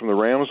came in from the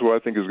Rams, who I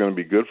think is going to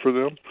be good for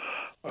them.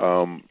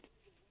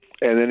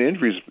 And then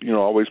injuries,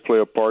 always play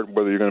a part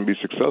whether you're going to be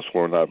successful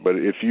or not. But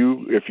if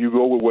you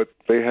go with what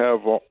they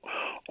have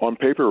on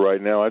paper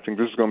right now, I think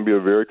this is going to be a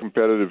very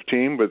competitive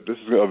team, but this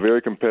is a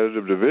very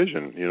competitive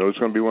division. It's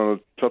going to be one of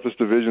the toughest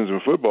divisions in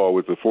football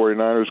with the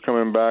 49ers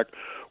coming back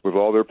with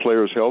all their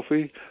players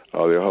healthy.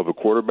 They'll have a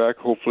quarterback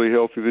hopefully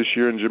healthy this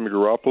year in Jimmy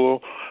Garoppolo.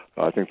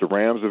 I think the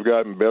Rams have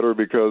gotten better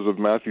because of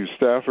Matthew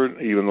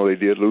Stafford, even though they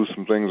did lose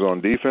some things on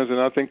defense.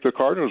 And I think the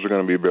Cardinals are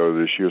going to be better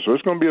this year. So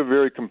it's going to be a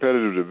very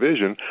competitive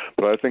division,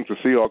 but I think the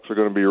Seahawks are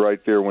going to be right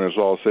there when it's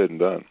all said and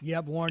done.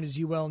 Yep, Warren, as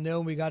you well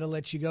know, we got to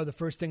let you go. The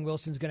first thing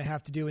Wilson's going to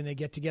have to do when they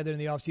get together in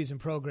the offseason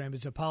program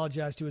is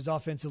apologize to his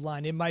offensive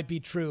line. It might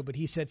be true, but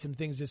he said some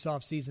things this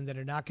offseason that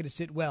are not going to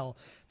sit well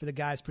for the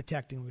guys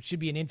protecting him. It should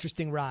be an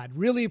interesting ride.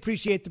 Really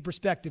appreciate the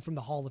perspective from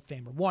the Hall of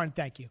Famer. Warren,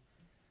 thank you.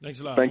 Thanks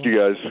a lot. Thank you,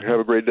 guys. Have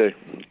a great day.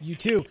 You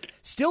too.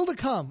 Still to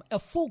come, a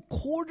full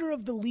quarter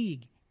of the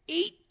league.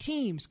 8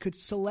 teams could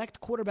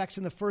select quarterbacks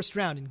in the first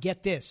round. And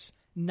get this,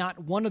 not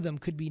one of them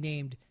could be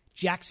named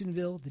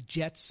Jacksonville, the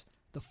Jets,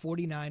 the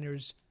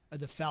 49ers, or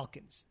the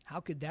Falcons. How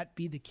could that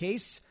be the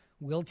case?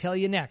 We'll tell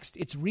you next.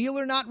 It's Real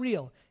or Not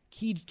Real,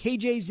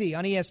 KJZ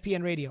on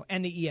ESPN Radio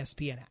and the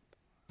ESPN app.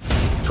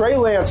 Trey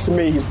Lance, to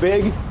me, he's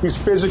big, he's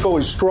physical,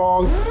 he's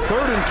strong.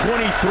 3rd and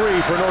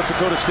 23 for North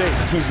Dakota State.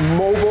 He's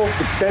mobile,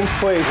 extends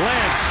plays.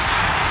 Lance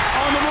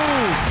on the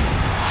move.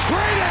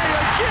 Trey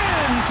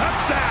again,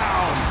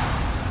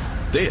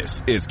 touchdown.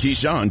 This is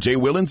Keyshawn, J.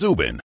 Will, and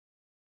Zubin.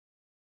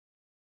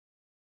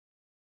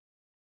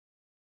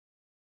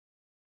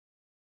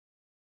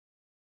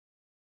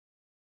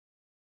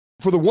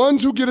 For the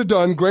ones who get it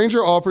done,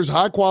 Grainger offers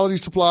high-quality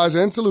supplies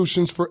and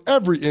solutions for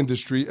every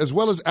industry, as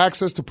well as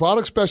access to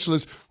product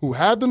specialists who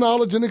have the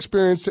knowledge and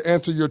experience to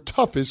answer your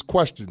toughest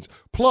questions.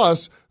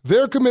 Plus,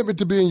 their commitment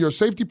to being your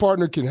safety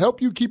partner can help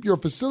you keep your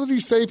facility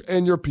safe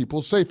and your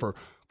people safer.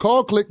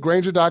 Call, click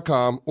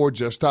Grainger.com, or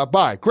just stop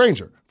by.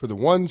 Grainger, for the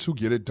ones who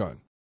get it done.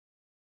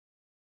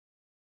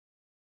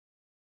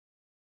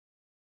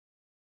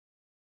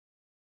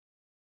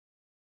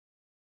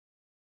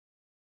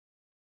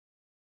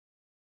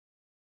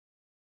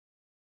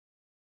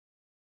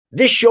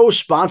 This show is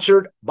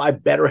sponsored by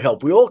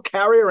BetterHelp. We all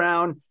carry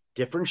around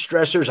different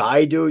stressors.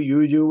 I do,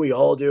 you do, we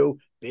all do,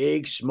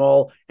 big,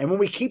 small. And when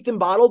we keep them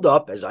bottled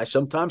up, as I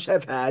sometimes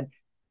have had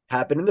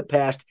happen in the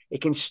past,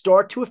 it can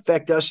start to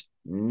affect us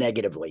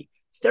negatively.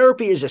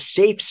 Therapy is a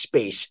safe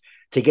space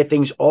to get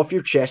things off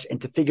your chest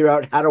and to figure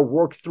out how to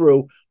work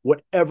through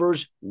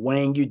whatever's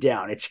weighing you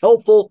down. It's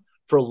helpful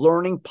for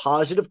learning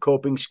positive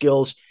coping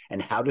skills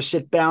and how to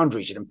set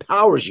boundaries. It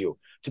empowers you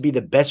to be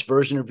the best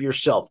version of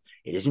yourself.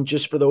 It isn't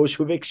just for those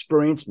who have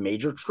experienced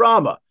major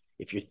trauma.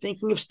 If you're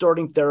thinking of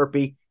starting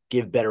therapy,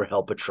 give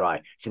BetterHelp a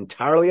try. It's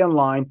entirely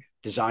online,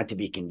 designed to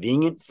be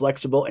convenient,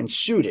 flexible, and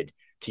suited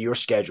to your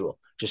schedule.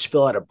 Just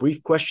fill out a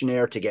brief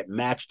questionnaire to get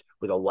matched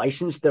with a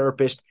licensed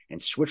therapist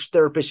and switch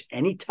therapists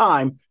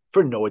anytime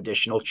for no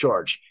additional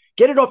charge.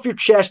 Get it off your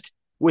chest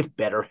with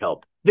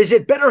BetterHelp.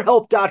 Visit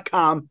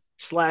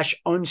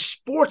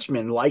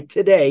BetterHelp.com/unsportsmanlike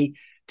today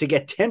to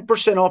get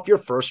 10% off your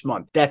first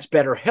month. That's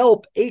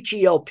BetterHelp,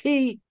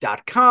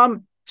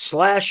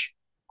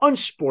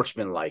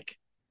 HELP.com/unsportsmanlike.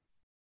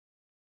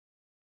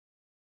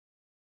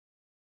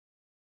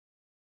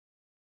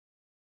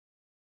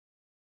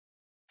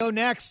 Go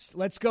next.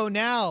 Let's go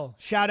now.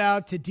 Shout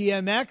out to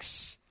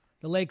DMX,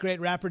 the late great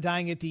rapper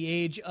dying at the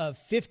age of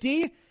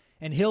 50,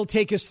 and he'll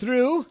take us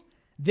through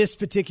this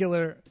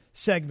particular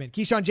segment.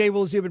 Keyshawn, J.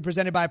 Will, Zubin,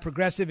 presented by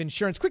Progressive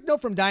Insurance. Quick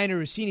note from Diana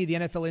Rossini, the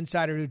NFL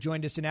insider who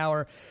joined us in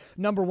hour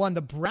number one.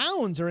 The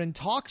Browns are in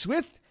talks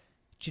with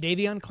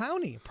Jadeveon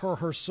Clowney. Per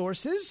her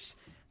sources,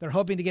 they're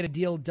hoping to get a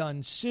deal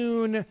done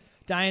soon.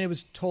 Diana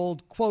was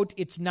told, quote,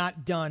 "It's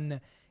not done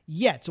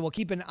yet." So we'll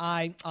keep an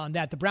eye on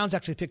that. The Browns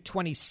actually picked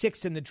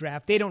 26th in the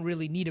draft. They don't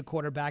really need a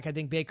quarterback. I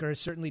think Baker has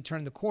certainly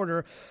turned the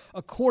corner,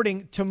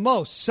 according to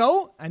most.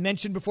 So I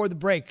mentioned before the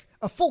break,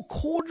 a full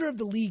quarter of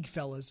the league,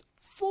 fellas,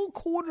 full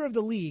quarter of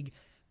the league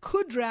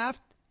could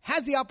draft,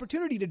 has the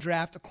opportunity to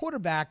draft a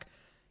quarterback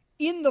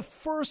in the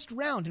first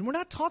round. And we're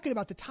not talking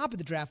about the top of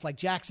the draft like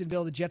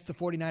Jacksonville, the Jets, the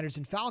 49ers,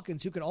 and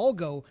Falcons, who could all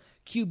go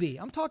QB.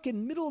 I'm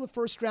talking middle of the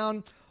first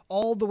round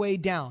all the way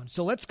down.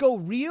 So let's go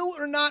real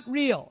or not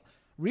real.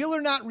 Real or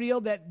not real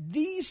that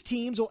these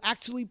teams will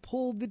actually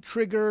pull the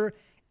trigger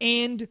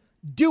and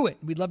do it.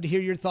 We'd love to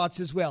hear your thoughts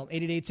as well.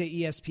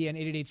 888-ESPN,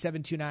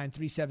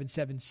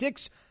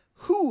 888-729-3776.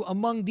 Who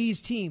among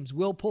these teams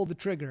will pull the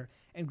trigger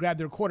and grab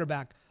their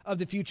quarterback of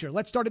the future?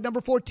 Let's start at number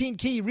 14,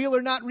 Key. Real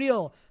or not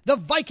real? The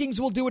Vikings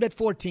will do it at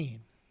 14.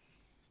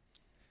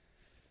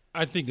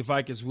 I think the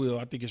Vikings will.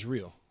 I think it's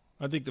real.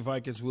 I think the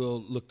Vikings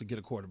will look to get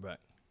a quarterback.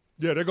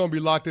 Yeah, they're going to be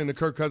locked into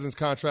Kirk Cousins'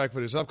 contract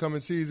for this upcoming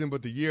season,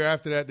 but the year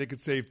after that, they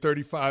could save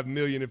 $35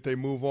 million if they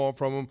move on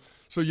from him.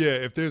 So, yeah,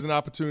 if there's an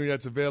opportunity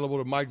that's available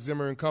to Mike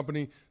Zimmer and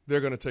company, they're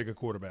going to take a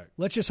quarterback.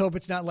 Let's just hope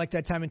it's not like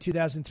that time in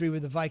 2003 where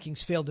the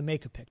Vikings failed to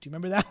make a pick. Do you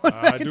remember that one?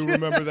 I do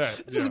remember that.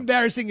 It's as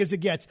embarrassing as it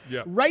gets.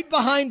 Yeah. Right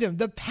behind him,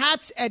 the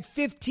Pats at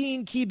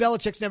 15. Key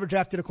Belichick's never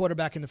drafted a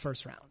quarterback in the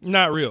first round.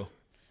 Not real.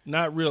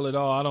 Not real at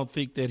all. I don't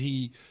think that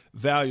he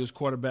values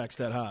quarterbacks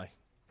that high.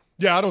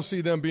 Yeah, I don't see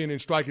them being in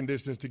striking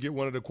distance to get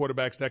one of the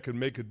quarterbacks that could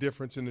make a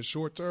difference in the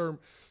short term.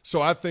 So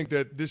I think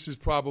that this is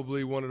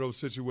probably one of those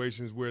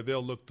situations where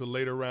they'll look to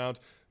later rounds.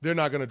 They're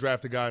not going to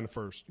draft a guy in the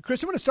first.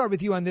 Chris, I'm going to start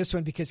with you on this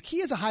one because Key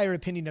has a higher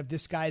opinion of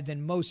this guy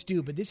than most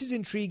do, but this is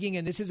intriguing,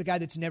 and this is a guy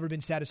that's never been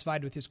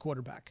satisfied with his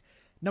quarterback.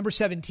 Number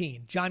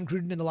 17, John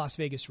Gruden and the Las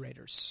Vegas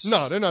Raiders.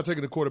 No, they're not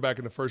taking a quarterback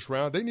in the first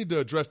round. They need to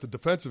address the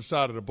defensive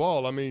side of the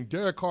ball. I mean,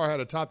 Derek Carr had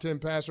a top 10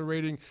 passer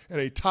rating and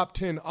a top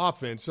 10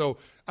 offense. So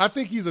I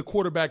think he's a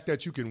quarterback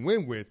that you can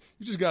win with.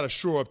 You just got to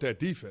shore up that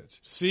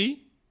defense.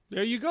 See?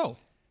 There you go.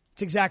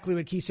 It's exactly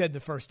what Key said in the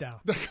first hour.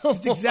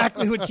 It's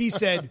exactly what Key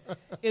said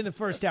in the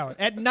first hour.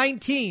 At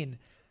 19,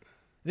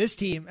 this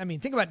team, I mean,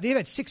 think about it. They've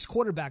had 6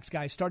 quarterbacks,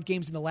 guys, start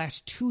games in the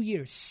last 2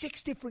 years.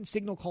 6 different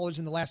signal callers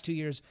in the last 2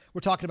 years.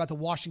 We're talking about the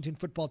Washington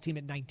football team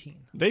at 19.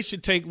 They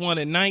should take one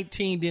at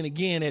 19, then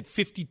again at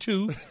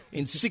 52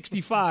 and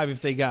 65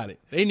 if they got it.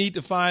 They need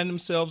to find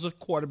themselves a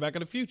quarterback of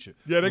the future.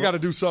 Yeah, they got to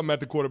do something at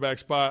the quarterback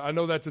spot. I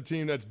know that's a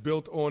team that's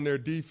built on their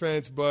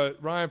defense,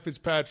 but Ryan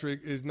Fitzpatrick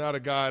is not a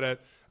guy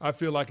that I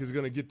feel like is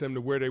going to get them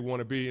to where they want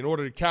to be. In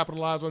order to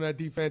capitalize on that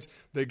defense,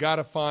 they got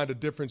to find a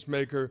difference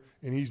maker,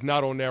 and he's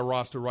not on their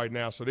roster right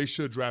now, so they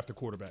should draft a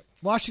quarterback.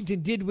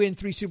 Washington did win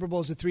 3 Super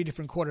Bowls with 3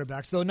 different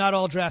quarterbacks, though not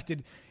all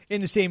drafted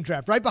in the same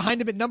draft. Right behind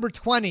him at number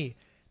 20,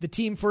 the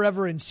team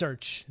forever in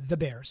search, the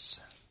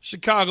Bears.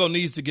 Chicago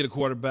needs to get a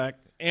quarterback.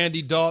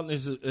 Andy Dalton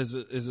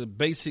is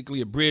basically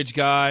a bridge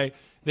guy.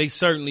 They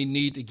certainly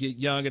need to get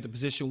young at the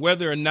position.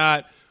 Whether or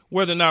not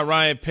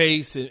Ryan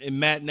Pace and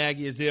Matt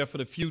Nagy is there for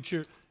the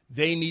future,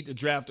 they need to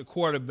draft a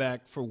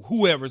quarterback for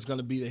whoever is going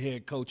to be the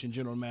head coach and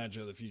general manager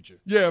of the future.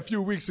 Yeah, a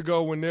few weeks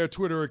ago when their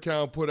Twitter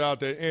account put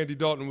out that Andy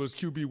Dalton was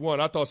QB1,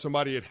 I thought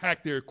somebody had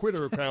hacked their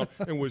Twitter account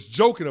and was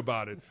joking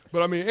about it.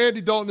 But, I mean,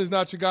 Andy Dalton is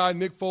not your guy.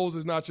 Nick Foles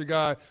is not your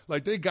guy.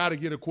 Like, they got to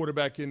get a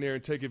quarterback in there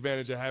and take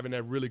advantage of having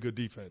that really good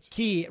defense.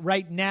 Key,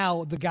 right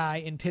now, the guy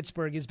in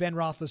Pittsburgh is Ben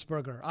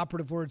Roethlisberger.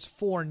 Operative words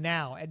for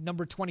now. At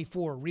number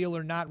 24, real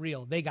or not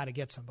real, they got to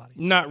get somebody.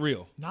 Not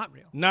real. Not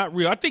real. Not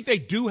real. I think they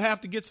do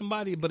have to get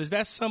somebody, but is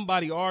that somebody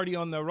somebody already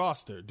on their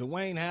roster.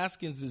 Dwayne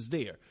Haskins is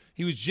there.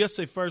 He was just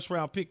a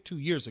first-round pick 2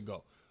 years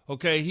ago.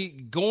 Okay, he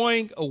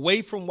going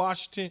away from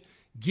Washington,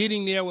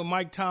 getting there with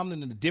Mike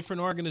Tomlin in a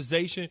different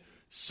organization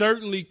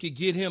certainly could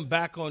get him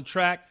back on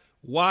track.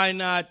 Why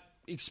not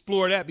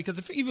explore that? Because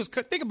if he was,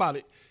 think about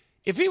it,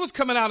 if he was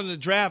coming out in the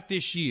draft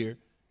this year,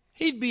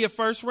 he'd be a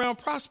first-round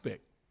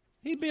prospect.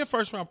 He'd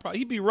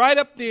be right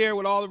up there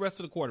with all the rest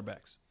of the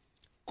quarterbacks.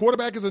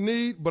 Quarterback is a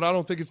need, but I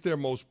don't think it's their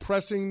most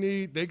pressing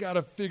need. They got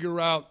to figure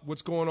out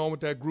what's going on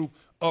with that group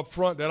up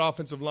front. That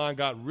offensive line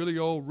got really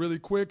old really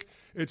quick.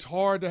 It's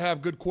hard to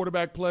have good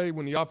quarterback play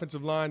when the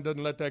offensive line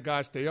doesn't let that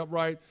guy stay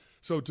upright.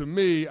 So to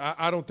me,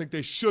 I don't think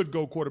they should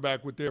go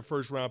quarterback with their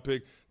first-round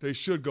pick. They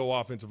should go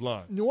offensive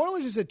line. New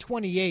Orleans is at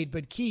 28,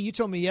 but Key, you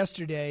told me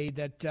yesterday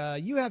that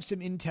you have some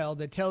intel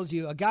that tells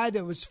you a guy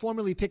that was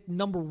formerly picked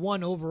number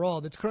 1 overall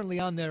that's currently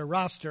on their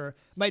roster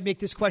might make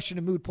this question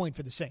a moot point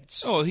for the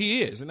Saints. Oh,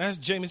 he is, and that's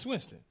Jameis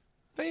Winston.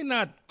 They're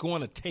not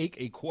going to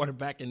take a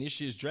quarterback in this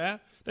year's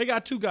draft. They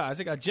got 2 guys.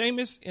 They got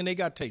Jameis and they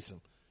got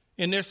Taysom,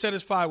 and they're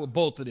satisfied with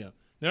both of them.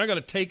 They're not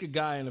going to take a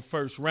guy in the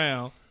first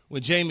round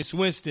when Jameis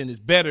Winston is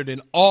better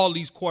than all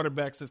these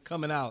quarterbacks that's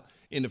coming out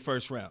in the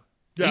first round.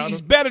 Yeah,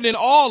 he's better than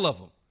all of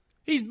them.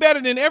 He's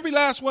better than every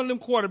last one of them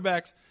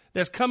quarterbacks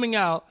that's coming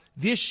out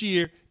this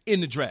year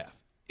in the draft.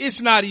 It's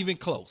not even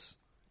close.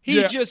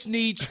 He just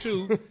needs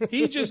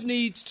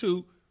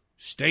to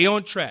stay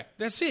on track.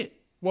 That's it.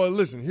 Well,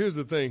 listen, here's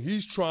the thing.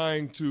 He's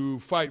trying to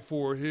fight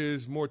for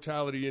his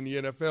mortality in the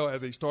NFL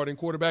as a starting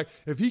quarterback.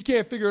 If he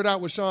can't figure it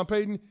out with Sean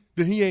Payton,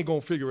 then he ain't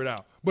going to figure it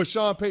out. But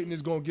Sean Payton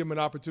is going to give him an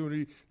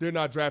opportunity. They're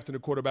not drafting a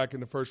quarterback in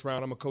the first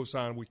round. I'm going to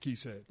co-sign what Key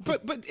said.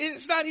 But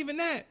it's not even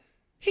that.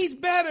 He's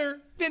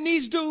better than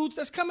these dudes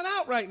that's coming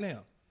out right now.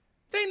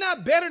 They're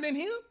not better than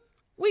him.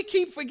 We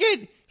keep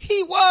forgetting.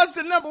 He was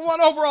the number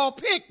 1 overall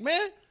pick,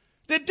 man.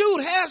 The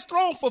dude has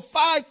thrown for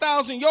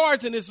 5,000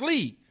 yards in this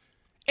league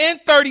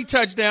and 30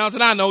 touchdowns.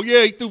 And I know,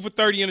 he threw for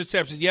 30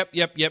 interceptions.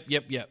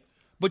 Yep.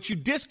 But you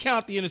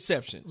discount the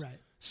interceptions. Right.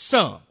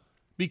 Some.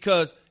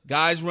 Because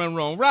guys run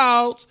wrong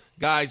routes,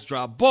 guys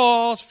drop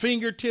balls,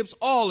 fingertips,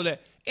 all of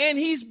that. And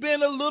he's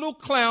been a little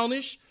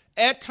clownish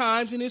at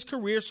times in his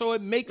career, so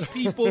it makes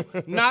people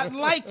not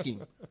like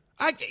him.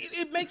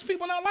 It makes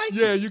people not like him.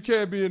 Yeah, you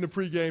can't be in the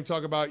pregame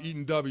talking about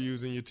eating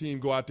W's and your team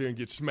go out there and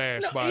get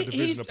smashed by a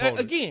division opponent.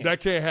 Again,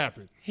 that can't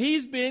happen.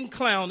 He's been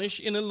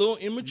clownish and a little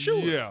immature.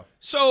 Yeah.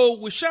 So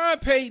with Sean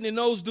Payton and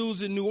those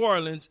dudes in New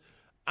Orleans,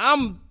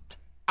 I'm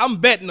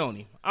betting on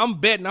him.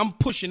 I'm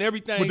pushing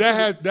everything. But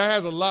that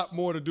has a lot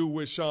more to do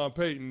with Sean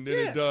Payton than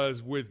it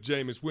does with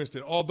Jameis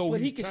Winston. Although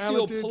he's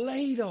talented. He can still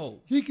play,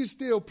 though. He can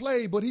still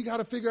play, but he got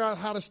to figure out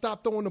how to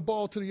stop throwing the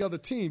ball to the other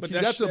team.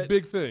 That's a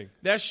big thing.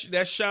 That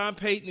Sean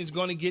Payton is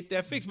going to get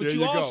that fixed. But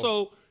you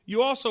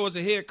also, as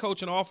a head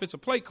coach and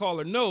offensive play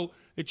caller, know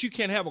that you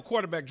can't have a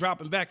quarterback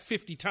dropping back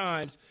 50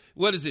 times.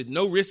 What is it?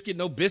 No risk it,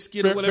 no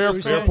biscuit, or whatever.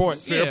 Fair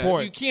point.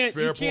 You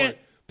can't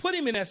put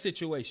him in that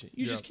situation.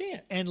 You just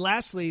can't. And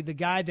lastly, the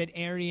guy that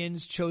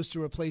Arians chose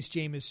to replace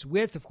Jameis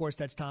with, of course,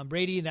 that's Tom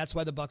Brady, and that's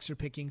why the Bucs are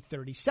picking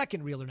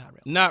 32nd. Real or not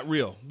real? Not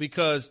real,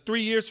 because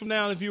 3 years from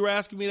now, if you were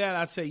asking me that,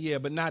 I'd say yeah,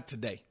 but not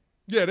today.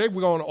 Yeah, they were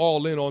going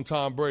all in on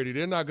Tom Brady.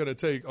 They're not going to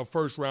take a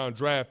first-round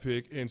draft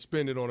pick and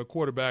spend it on a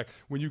quarterback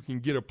when you can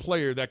get a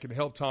player that can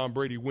help Tom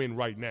Brady win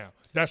right now.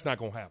 That's not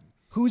going to happen.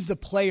 Who's the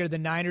player the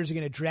Niners are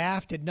going to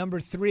draft at number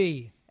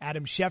 3?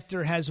 Adam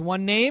Schefter has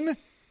one name.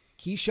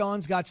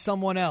 Keyshawn's got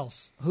someone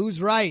else.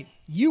 Who's right?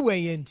 You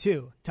weigh in,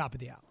 too. Top of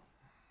the hour.